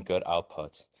having good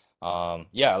outputs.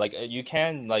 Yeah, like you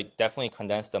can like definitely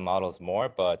condense the models more,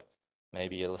 but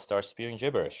maybe it'll start spewing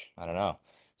gibberish. I don't know.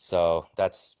 So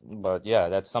but yeah,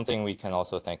 that's something we can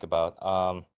also think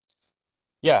about.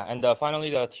 Yeah, and finally,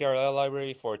 the TRL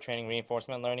library for training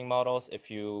reinforcement learning models.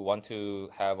 If you want to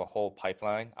have a whole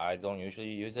pipeline, I don't usually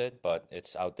use it, but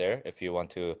it's out there if you want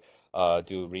to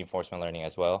do reinforcement learning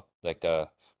as well, like the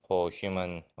whole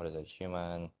human, what is it,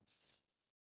 human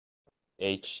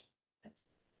H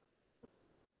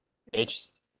H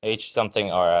H something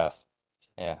RF.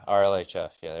 Yeah,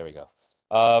 RLHF. Yeah, there we go.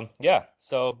 Yeah,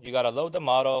 so you gotta load the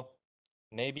model,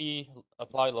 maybe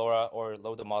apply LoRa or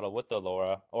load the model with the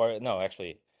LoRa, or no,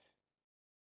 actually,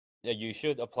 yeah, you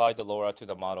should apply the LoRa to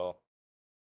the model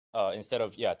instead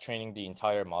of training the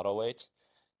entire model weight,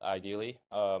 ideally.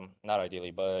 Not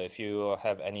ideally, but if you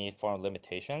have any form of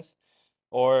limitations,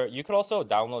 or you could also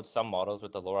download some models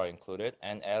with the LoRa included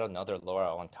and add another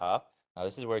LoRa on top. Now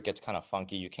this is where it gets kind of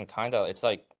funky. You can kind of it's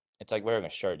like wearing a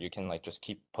shirt. You can like just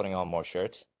keep putting on more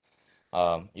shirts.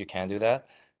 You can do that.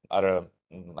 I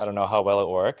don't know how well it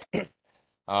work.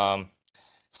 Um,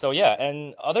 so yeah,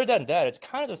 and other than that, it's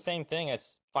kind of the same thing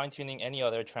as fine-tuning any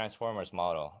other Transformers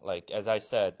model. Like as I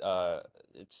said,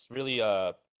 it's really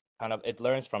kind of it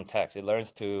learns from text. It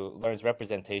learns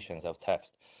representations of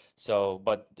text. So,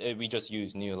 but we just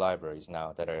use new libraries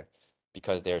now that are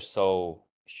because they're so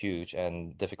huge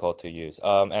and difficult to use.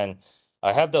 And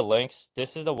I have the links.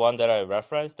 This is the one that I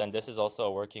referenced, and this is also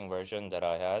a working version that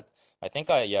I had. I think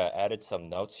I added some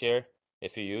notes here.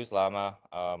 If you use Llama,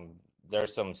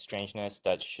 there's some strangeness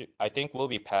that I think will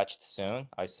be patched soon.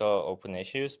 I saw open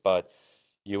issues, but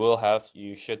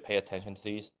you should pay attention to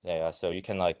these. Yeah, so you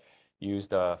can like use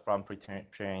the from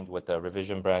pre-trained with the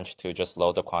revision branch to just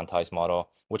load the quantized model,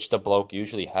 which the bloke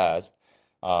usually has.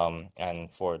 And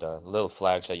for the little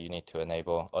flags that you need to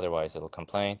enable, otherwise it'll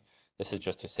complain. This is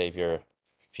just to save your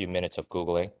few minutes of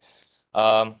Googling.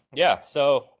 Yeah,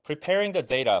 so preparing the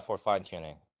data for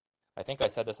fine-tuning. I think I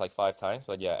said this like 5 times,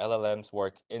 but yeah, LLMs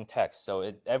work in text,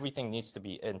 so everything needs to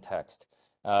be in text.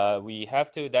 We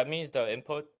have to, that means the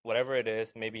input, whatever it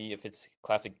is, maybe if it's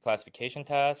classification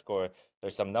task or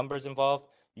there's some numbers involved,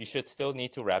 you should still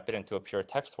need to wrap it into a pure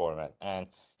text format. And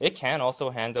it can also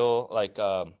handle like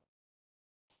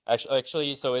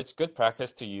actually, so it's good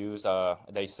practice to use,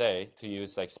 they say, to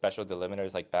use like special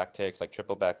delimiters like backticks, like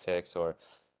triple backticks, or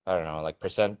I don't know, like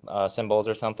percent symbols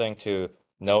or something to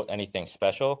note anything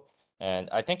special. And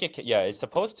I think yeah, it's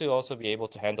supposed to also be able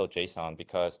to handle JSON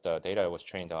because the data it was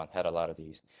trained on had a lot of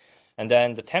these. And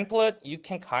then the template, you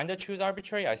can kind of choose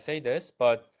arbitrary. I say this,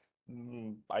 but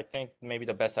I think maybe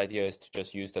the best idea is to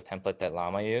just use the template that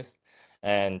Llama used.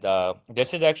 And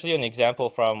this is actually an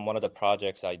example from one of the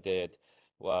projects I did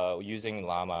using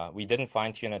Llama. We didn't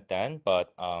fine tune it then,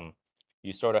 but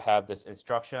you sort of have this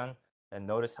instruction, and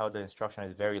notice how the instruction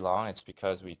is very long. It's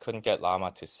because we couldn't get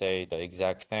Llama to say the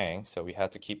exact thing, so we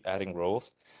had to keep adding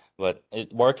rules. But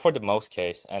it worked for the most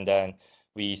case, and then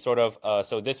we sort of,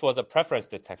 so this was a preference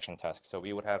detection task. So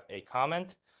we would have a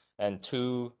comment and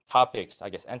 2 topics, I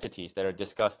guess, entities that are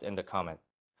discussed in the comment.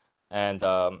 And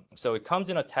so it comes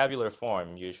in a tabular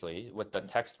form usually with the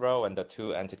text row and the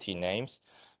 2 entity names,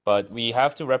 but we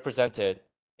have to represent it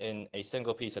in a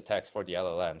single piece of text for the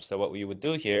LLM. So what we would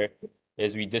do here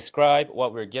is we describe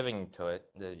what we're giving to it.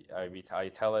 I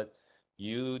tell it,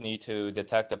 you need to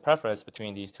detect the preference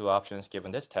between these 2 options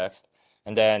given this text.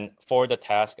 And then for the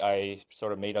task, I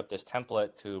sort of made up this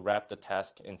template to wrap the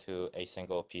task into a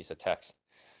single piece of text.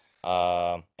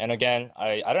 And again,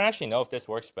 I don't actually know if this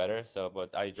works better,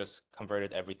 but I just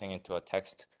converted everything into a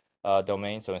text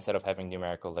domain. So instead of having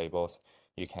numerical labels,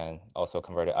 you can also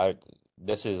convert it.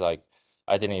 This is like,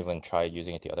 I didn't even try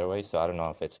using it the other way, so I don't know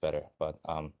if it's better, but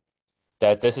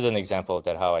this is an example of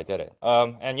that how I did it.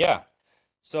 And yeah,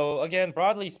 so again,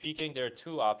 broadly speaking, there are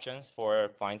 2 options for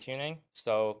fine tuning.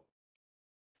 So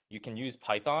you can use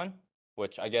Python,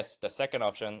 which I guess the second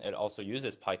option, it also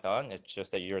uses Python. It's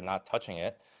just that you're not touching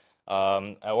it,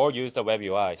 or use the web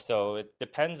UI. So it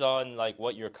depends on like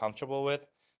what you're comfortable with.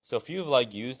 So if you've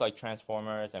like used like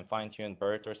transformers and fine-tuned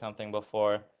BERT or something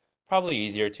before, probably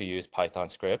easier to use Python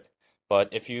script. But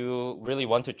if you really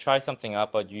want to try something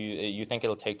out, but you think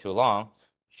it'll take too long,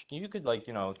 you could like,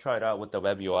 try it out with the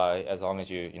web UI as long as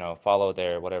you follow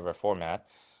their whatever format.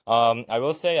 I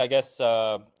will say, I guess,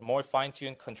 more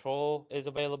fine-tuned control is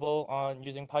available on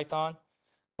using Python,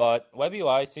 but web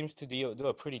UI seems to do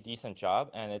a pretty decent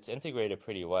job, and it's integrated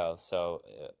pretty well, so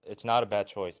it's not a bad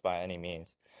choice by any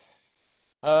means.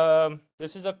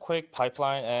 This is a quick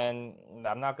pipeline, and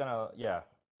I'm not gonna, yeah,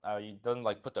 you don't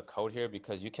like put the code here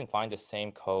because you can find the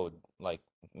same code like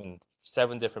in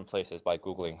 7 different places by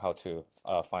Googling how to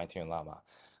fine-tune Llama.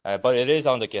 But it is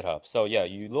on the GitHub. So yeah,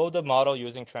 you load the model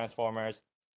using transformers,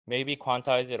 maybe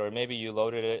quantize it, or maybe you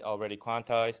loaded it already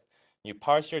quantized. You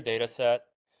parse your data set,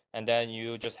 and then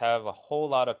you just have a whole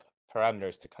lot of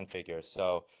parameters to configure.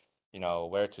 So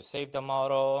where to save the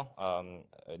model,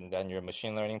 and then your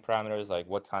machine learning parameters, like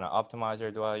what kind of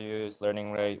optimizer do I use,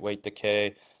 learning rate, weight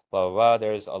decay, blah, blah, blah.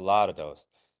 There's a lot of those.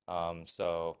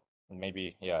 So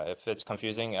maybe, yeah, if it's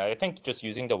confusing, I think just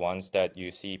using the ones that you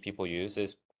see people use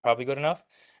is probably good enough.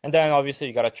 And then obviously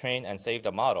you got to train and save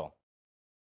the model.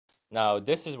 Now,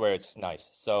 this is where it's nice.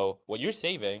 So what you're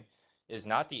saving is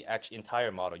not the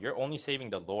entire model. You're only saving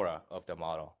the LoRa of the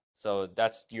model. So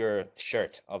that's your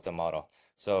shirt of the model.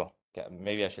 So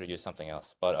maybe I should have used something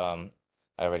else, but I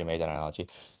already made that analogy.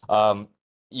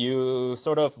 You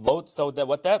sort of load. So that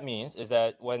what that means is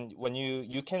that when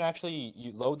you can actually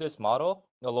load this model,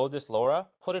 load this LoRa,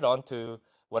 put it onto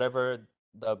whatever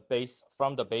the base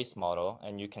from the base model,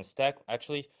 and you can stack.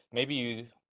 Actually, maybe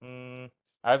you.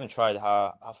 I haven't tried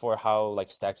how like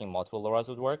stacking multiple LoRa's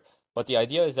would work, but the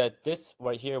idea is that this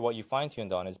right here, what you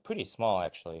fine-tuned on, is pretty small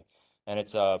actually, and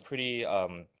it's pretty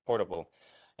portable.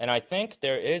 And I think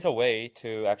there is a way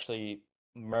to actually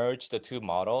merge the 2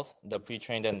 models, the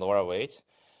pre-trained and LoRa weights.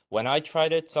 When I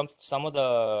tried it, some of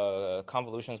the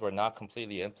convolutions were not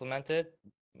completely implemented.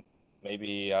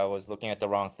 Maybe I was looking at the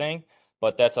wrong thing,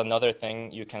 but that's another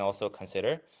thing you can also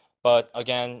consider. But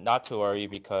again, not to worry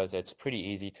because it's pretty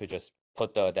easy to just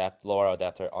put the LoRa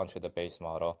adapter onto the base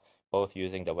model, both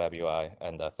using the web UI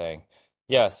and the thing.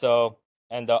 Yeah, so,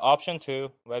 and the option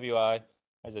 2, web UI,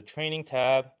 has a training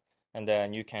tab, and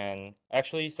then you can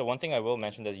actually, so one thing I will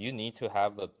mention is you need to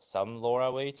have some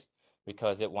LoRa weights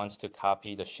because it wants to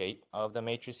copy the shape of the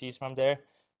matrices from there.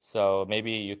 So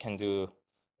maybe you can do,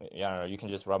 yeah, I don't know, you can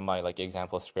just run my like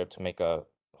example script to make a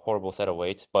horrible set of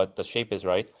weights, but the shape is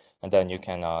right, and then you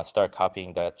can start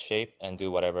copying that shape and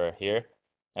do whatever here.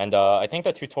 And I think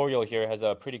the tutorial here has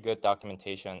a pretty good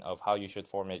documentation of how you should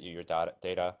format your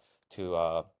data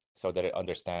to so that it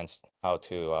understands how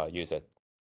to use it.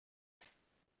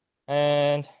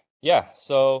 And yeah,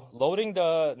 so loading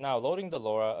the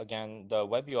LoRa again, the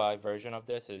web UI version of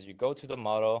this is you go to the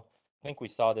model. I think we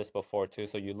saw this before too.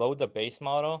 So you load the base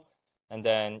model, and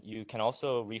then you can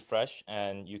also refresh,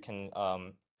 and you can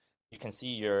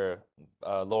see your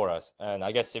LoRa's. And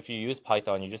I guess if you use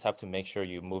Python, you just have to make sure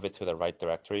you move it to the right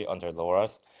directory under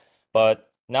LoRa's.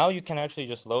 But now you can actually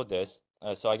just load this.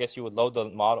 So I guess you would load the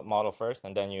model first,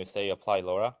 and then you say apply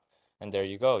LoRa. And there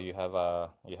you go. You have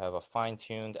a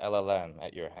fine-tuned LLM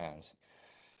at your hands.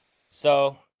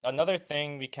 So another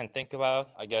thing we can think about,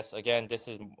 I guess, again, this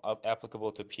is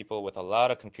applicable to people with a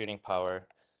lot of computing power.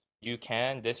 You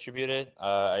can distribute it.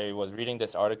 I was reading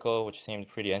this article, which seemed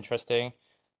pretty interesting.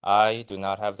 I do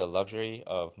not have the luxury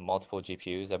of multiple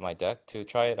GPUs at my deck to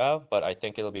try it out, but I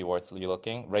think it'll be worth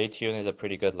looking. RayTune is a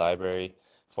pretty good library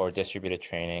for distributed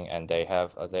training, and they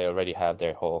already have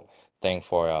their whole thing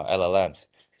for LLMs.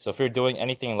 So if you're doing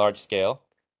anything large scale,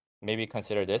 maybe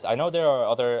consider this. I know there are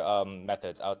other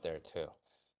methods out there too,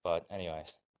 but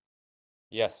anyways,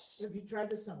 yes. Have you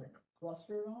tried this on the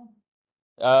cluster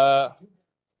at all?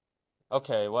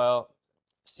 Okay, well,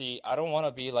 see, I don't want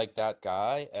to be like that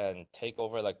guy and take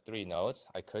over like 3 nodes.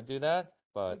 I could do that, You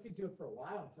but could do it for a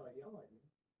while until I yell at you.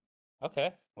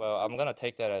 okay. Well, I'm gonna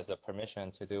take that as a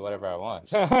permission to do whatever I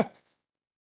want.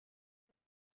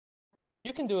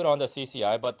 You can do it on the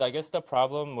CCI, but I guess the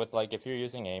problem with like if you're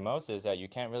using Amos is that you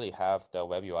can't really have the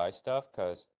web UI stuff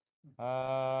because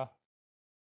well,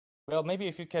 maybe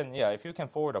if you can, yeah, if you can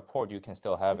forward a port, you can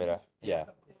still have it. Yeah.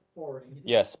 Forwarding. You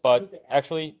Yes, just but need to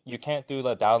actually you can't do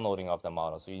the downloading of the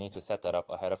model, so you need to set that up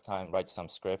ahead of time, write some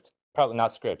script. Probably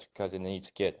not script because it needs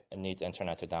Git, it needs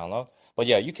internet to download. But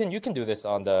yeah, you can do this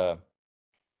on the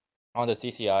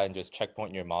CCI and just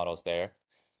checkpoint your models there.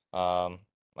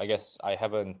 I guess I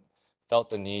haven't felt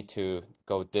the need to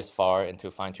go this far into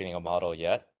fine-tuning a model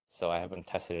yet, so I haven't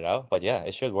tested it out. But yeah,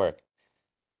 it should work.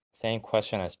 Same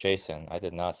question as Jason. I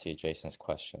did not see Jason's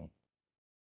question.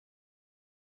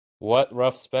 What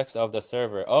rough specs of the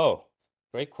server? Oh,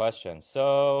 great question.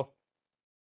 So,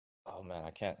 oh man,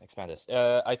 I can't expand this.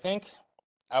 I think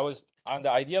I was on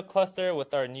the idea cluster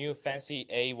with our new fancy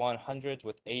A100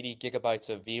 with 80 gigabytes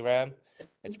of VRAM.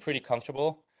 It's pretty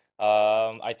comfortable.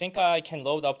 I think I can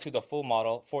load up to the full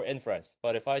model for inference,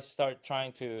 but if I start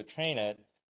trying to train it,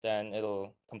 then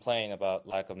it'll complain about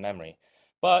lack of memory.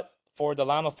 But for the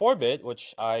Llama 4-bit,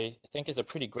 which I think is a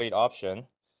pretty great option,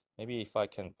 maybe if I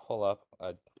can pull up,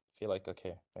 I feel like,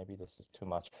 okay, maybe this is too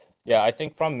much. Yeah, I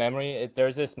think from memory,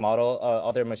 there's this model,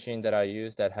 other machine that I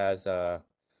use that has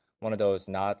one of those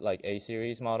not like A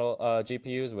series model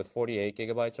GPUs with 48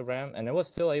 gigabytes of RAM, and it was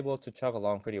still able to chug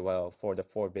along pretty well for the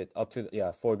 4-bit up to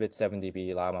 4-bit 7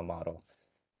 dB Llama model.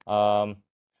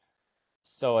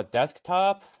 So a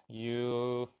desktop,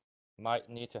 you might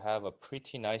need to have a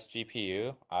pretty nice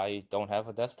GPU. I don't have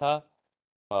a desktop,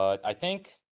 but I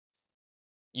think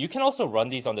you can also run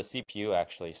these on the CPU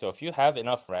actually. So if you have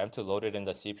enough RAM to load it in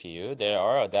the CPU, there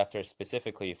are adapters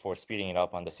specifically for speeding it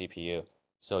up on the CPU.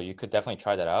 So you could definitely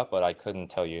try that out, but I couldn't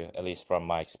tell you, at least from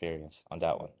my experience on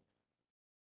that one.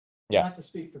 Yeah. Not to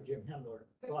speak for Jim Hemler,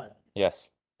 but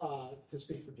Yes. to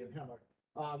speak for Jim Hemler,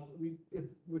 it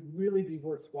would really be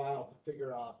worthwhile to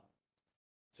figure out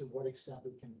to what extent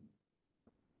we can.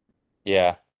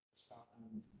 Yeah.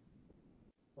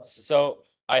 Cluster So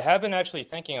I have been actually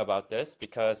thinking about this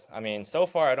because, I mean, so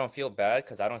far I don't feel bad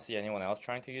because I don't see anyone else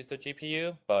trying to use the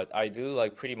GPU, but I do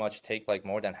like pretty much take like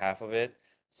more than half of it,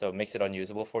 so it makes it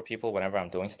unusable for people whenever I'm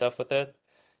doing stuff with it.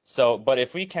 So, but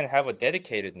if we can have a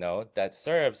dedicated node that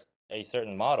serves a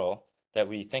certain model that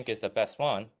we think is the best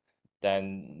one,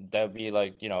 then that would be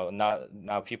like, not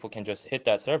now people can just hit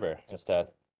that server instead.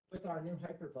 With our new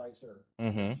hypervisor.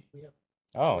 Mm-hmm. We have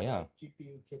Oh, a yeah.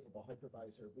 GPU capable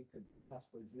hypervisor, we could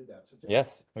possibly do that. So just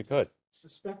Yes, we could.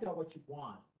 spec out what you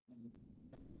want. and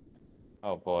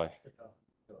Oh boy. pick up,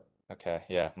 do it. Okay,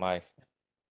 yeah,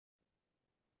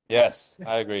 Yes,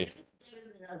 I agree.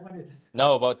 I wanted,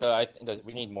 No, but I think that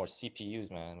we need more CPUs,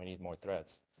 man. We need more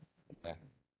threads. Yeah.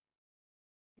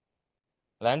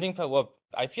 Landing pad, well,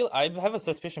 I have a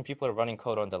suspicion people are running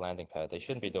code on the landing pad. They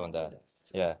shouldn't be doing that.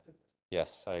 Yeah.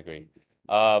 Yes, I agree.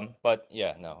 But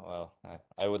yeah, no, well,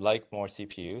 I would like more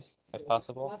CPUs if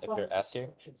possible, if you're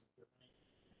asking.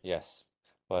 Yes.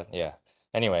 But yeah.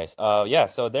 Anyways, yeah,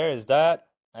 so there is that.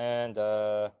 And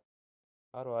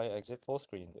how do I exit full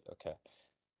screen? Okay.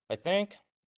 I think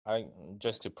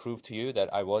just to prove to you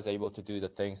that I was able to do the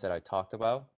things that I talked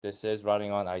about. This is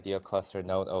running on Idea Cluster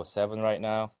Node 07 right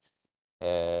now.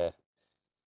 I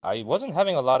wasn't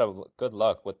having a lot of good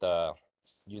luck with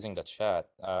using the chat.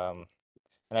 And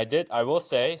I will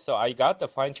say, so I got the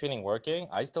fine tuning working.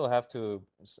 I still have to,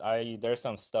 there's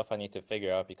some stuff I need to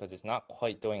figure out because it's not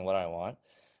quite doing what I want.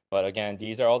 But again,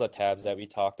 these are all the tabs that we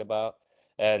talked about.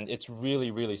 And it's really,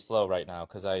 really slow right now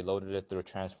because I loaded it through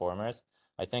transformers.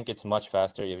 I think it's much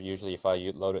faster usually if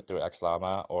I load it through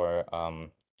XLlama or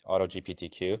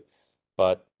AutoGPTQ.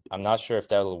 But I'm not sure if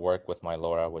that'll work with my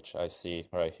LoRa, which I see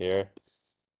right here.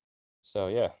 So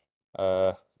yeah.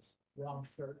 Wrong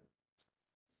shirt.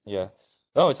 Yeah.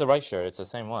 Oh, it's the right shirt. It's the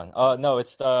same one. No,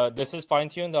 this is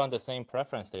fine-tuned on the same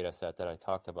preference data set that I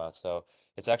talked about. So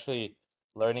it's actually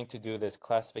learning to do this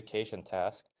classification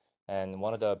task. And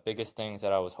one of the biggest things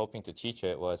that I was hoping to teach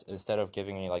it was instead of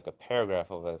giving me like a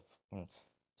paragraph of a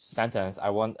sentence, I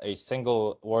want a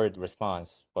single word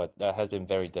response, but that has been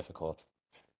very difficult.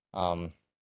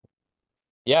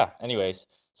 Yeah, anyways,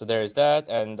 so there's that.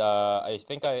 And I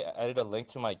think I added a link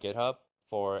to my GitHub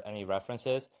for any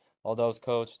references. All those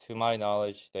codes, to my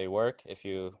knowledge, they work if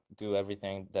you do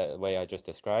everything the way I just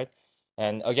described.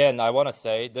 And again, I want to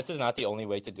say this is not the only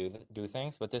way to do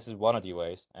things, but this is one of the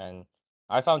ways. And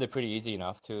I found it pretty easy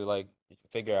enough to like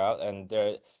figure out. And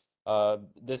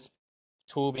this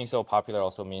tool being so popular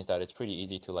also means that it's pretty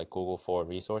easy to like Google for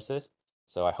resources.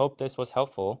 So I hope this was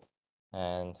helpful,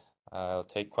 and I'll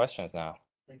take questions now.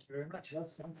 Thank you very much.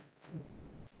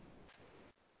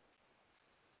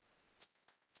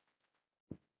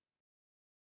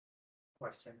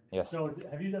 Question. Yes. So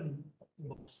have you done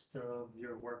most of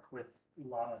your work with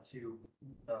Llama 2,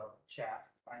 the chat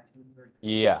fine-tuned?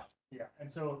 Yeah. Yeah,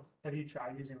 and so have you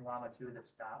tried using Llama 2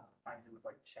 that's not fine-tuned with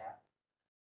like chat?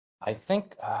 I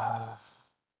think I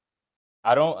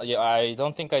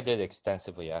don't think I did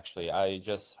extensively actually. I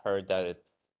just heard that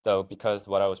though, because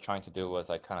what I was trying to do was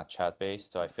like kind of chat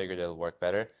based, so I figured it'll work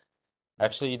better.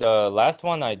 Actually, the last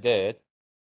one I did,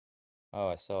 oh,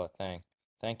 I saw a thing.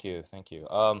 Thank you, thank you.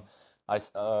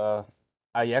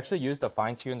 I actually used a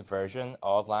fine-tuned version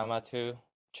of Llama 2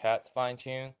 chat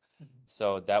fine-tune.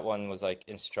 So that one was like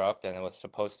instruct, and it was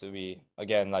supposed to be,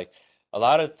 again, like a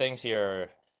lot of things here are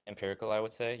empirical, I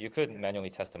would say. You could manually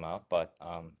test them out, but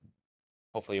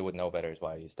hopefully you would know better is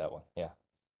why I used that one. Yeah.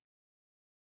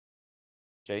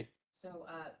 Jade? So,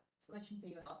 it's a question for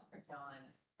you and also for John.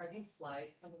 Are these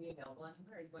slides going to be available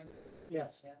anywhere? Are you going to?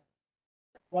 Yes. Yeah.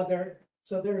 Well, there's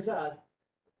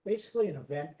basically an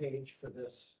event page for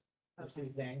this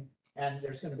evening, and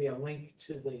there's gonna be a link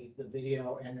to the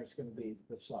video, and there's gonna be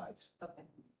the slides. Okay.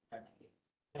 Thank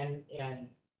you. And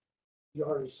you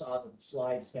already saw that the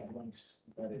slides have links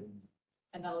embedded in.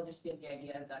 And that'll just be at the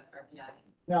idea.rpi.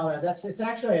 No, it's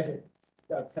actually,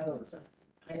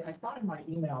 I thought in my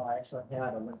email, I actually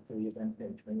had a link to the event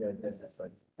page, maybe I did, that's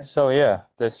like. So yeah,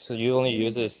 you only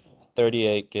use this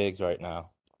 38 gigs right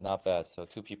now. Not bad. So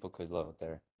 2 people could load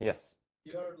there. Yes.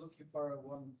 You're looking for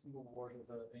one single word as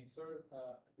an answer.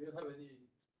 Do you have any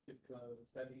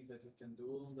settings that you can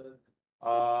do on the?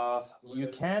 You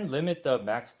can limit the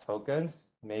max tokens.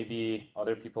 Maybe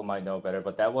other people might know better,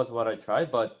 but that was what I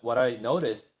tried. But what I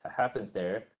noticed happens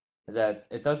there is that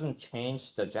it doesn't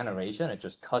change the generation. It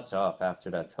just cuts off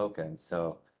after that token.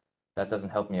 So that doesn't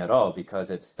help me at all because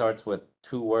it starts with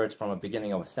 2 words from a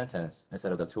beginning of a sentence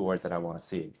instead of the 2 words that I want to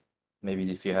see.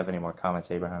 Maybe if you have any more comments,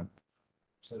 Abraham.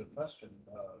 So the question,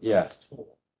 Yeah. next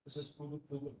tool, this is Booga,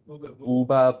 Booga, Booga, Booga.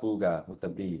 Booba Booga with the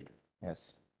B.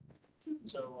 Yes.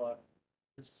 So,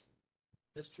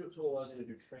 this tool allows you to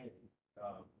do training.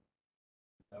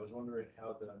 I was wondering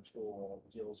how the tool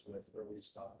deals with early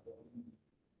stop.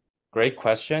 Great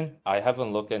question. I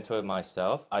haven't looked into it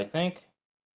myself. I think,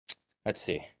 let's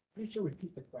see. You should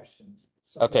repeat the question.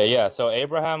 Okay, yeah. So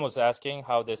Abraham was asking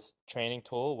how this training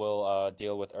tool will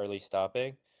deal with early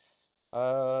stopping.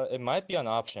 It might be an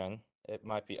option. It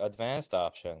might be advanced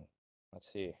option.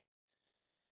 Let's see.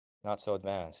 Not so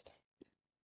advanced.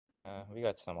 We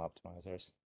got some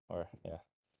optimizers. Or yeah.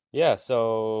 Yeah,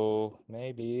 so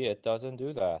maybe it doesn't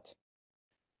do that.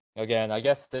 Again, I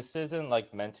guess this isn't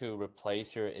like meant to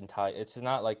replace your entire, it's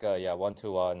not like a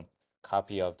one-to-one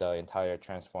copy of the entire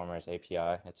Transformers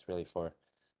API. It's really for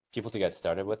people to get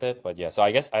started with it. But yeah, so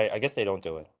I guess they don't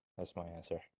do it. That's my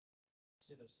answer.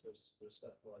 See, there's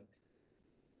stuff like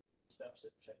steps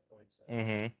at checkpoints.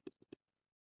 Mm-hmm.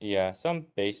 Yeah, some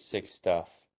basic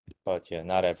stuff, but yeah,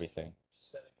 not everything.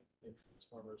 Setting the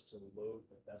transformers to load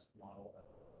the best model,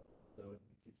 so it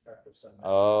can keep track of some.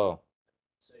 Oh,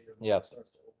 Say your yep. model starts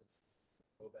to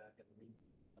go back and read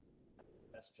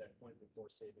best checkpoint before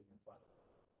saving your final.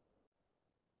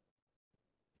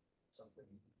 something.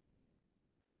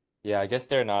 Yeah, I guess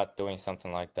they're not doing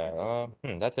something like that.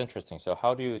 That's interesting. So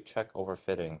how do you check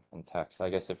overfitting in text? I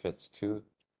guess if it's too.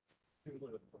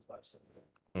 Usually with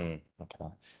 457.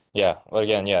 Okay. Yeah. Well,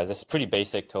 again, yeah, this is pretty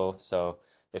basic tool. So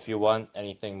if you want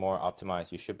anything more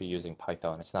optimized, you should be using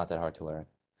Python. It's not that hard to learn.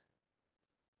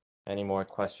 Any more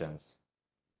questions?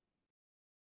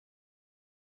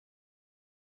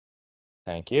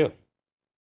 Thank you.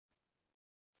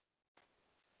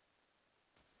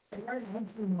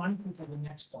 One to the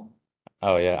next one.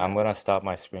 Oh yeah, I'm gonna stop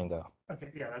my screen though. Okay,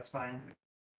 yeah, that's fine.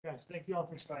 Guys, thank you all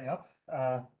for showing up.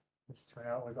 This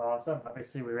turnout was awesome.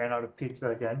 Obviously, we ran out of pizza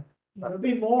again. There'll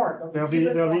be more. There'll be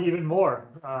even more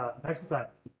next time.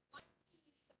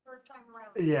 First time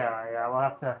around. Yeah, we'll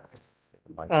have to.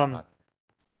 Um,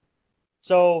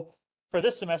 So for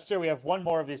this semester, we have one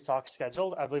more of these talks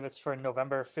scheduled. I believe it's for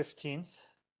November 15th.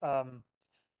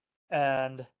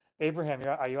 And Abraham,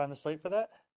 are you on the slate for that?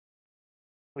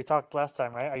 We talked last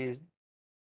time, right? Are you?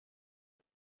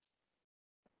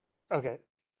 Okay.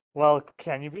 Well,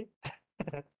 can you be?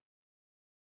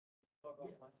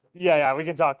 Yeah, we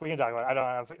can talk. We can talk about it. I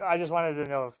don't know. I just wanted to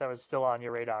know if that was still on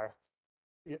your radar.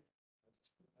 Yeah.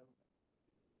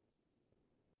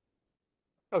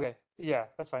 Okay. Yeah,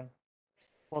 that's fine.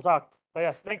 We'll talk. But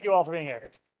yes, thank you all for being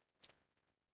here.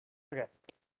 Okay.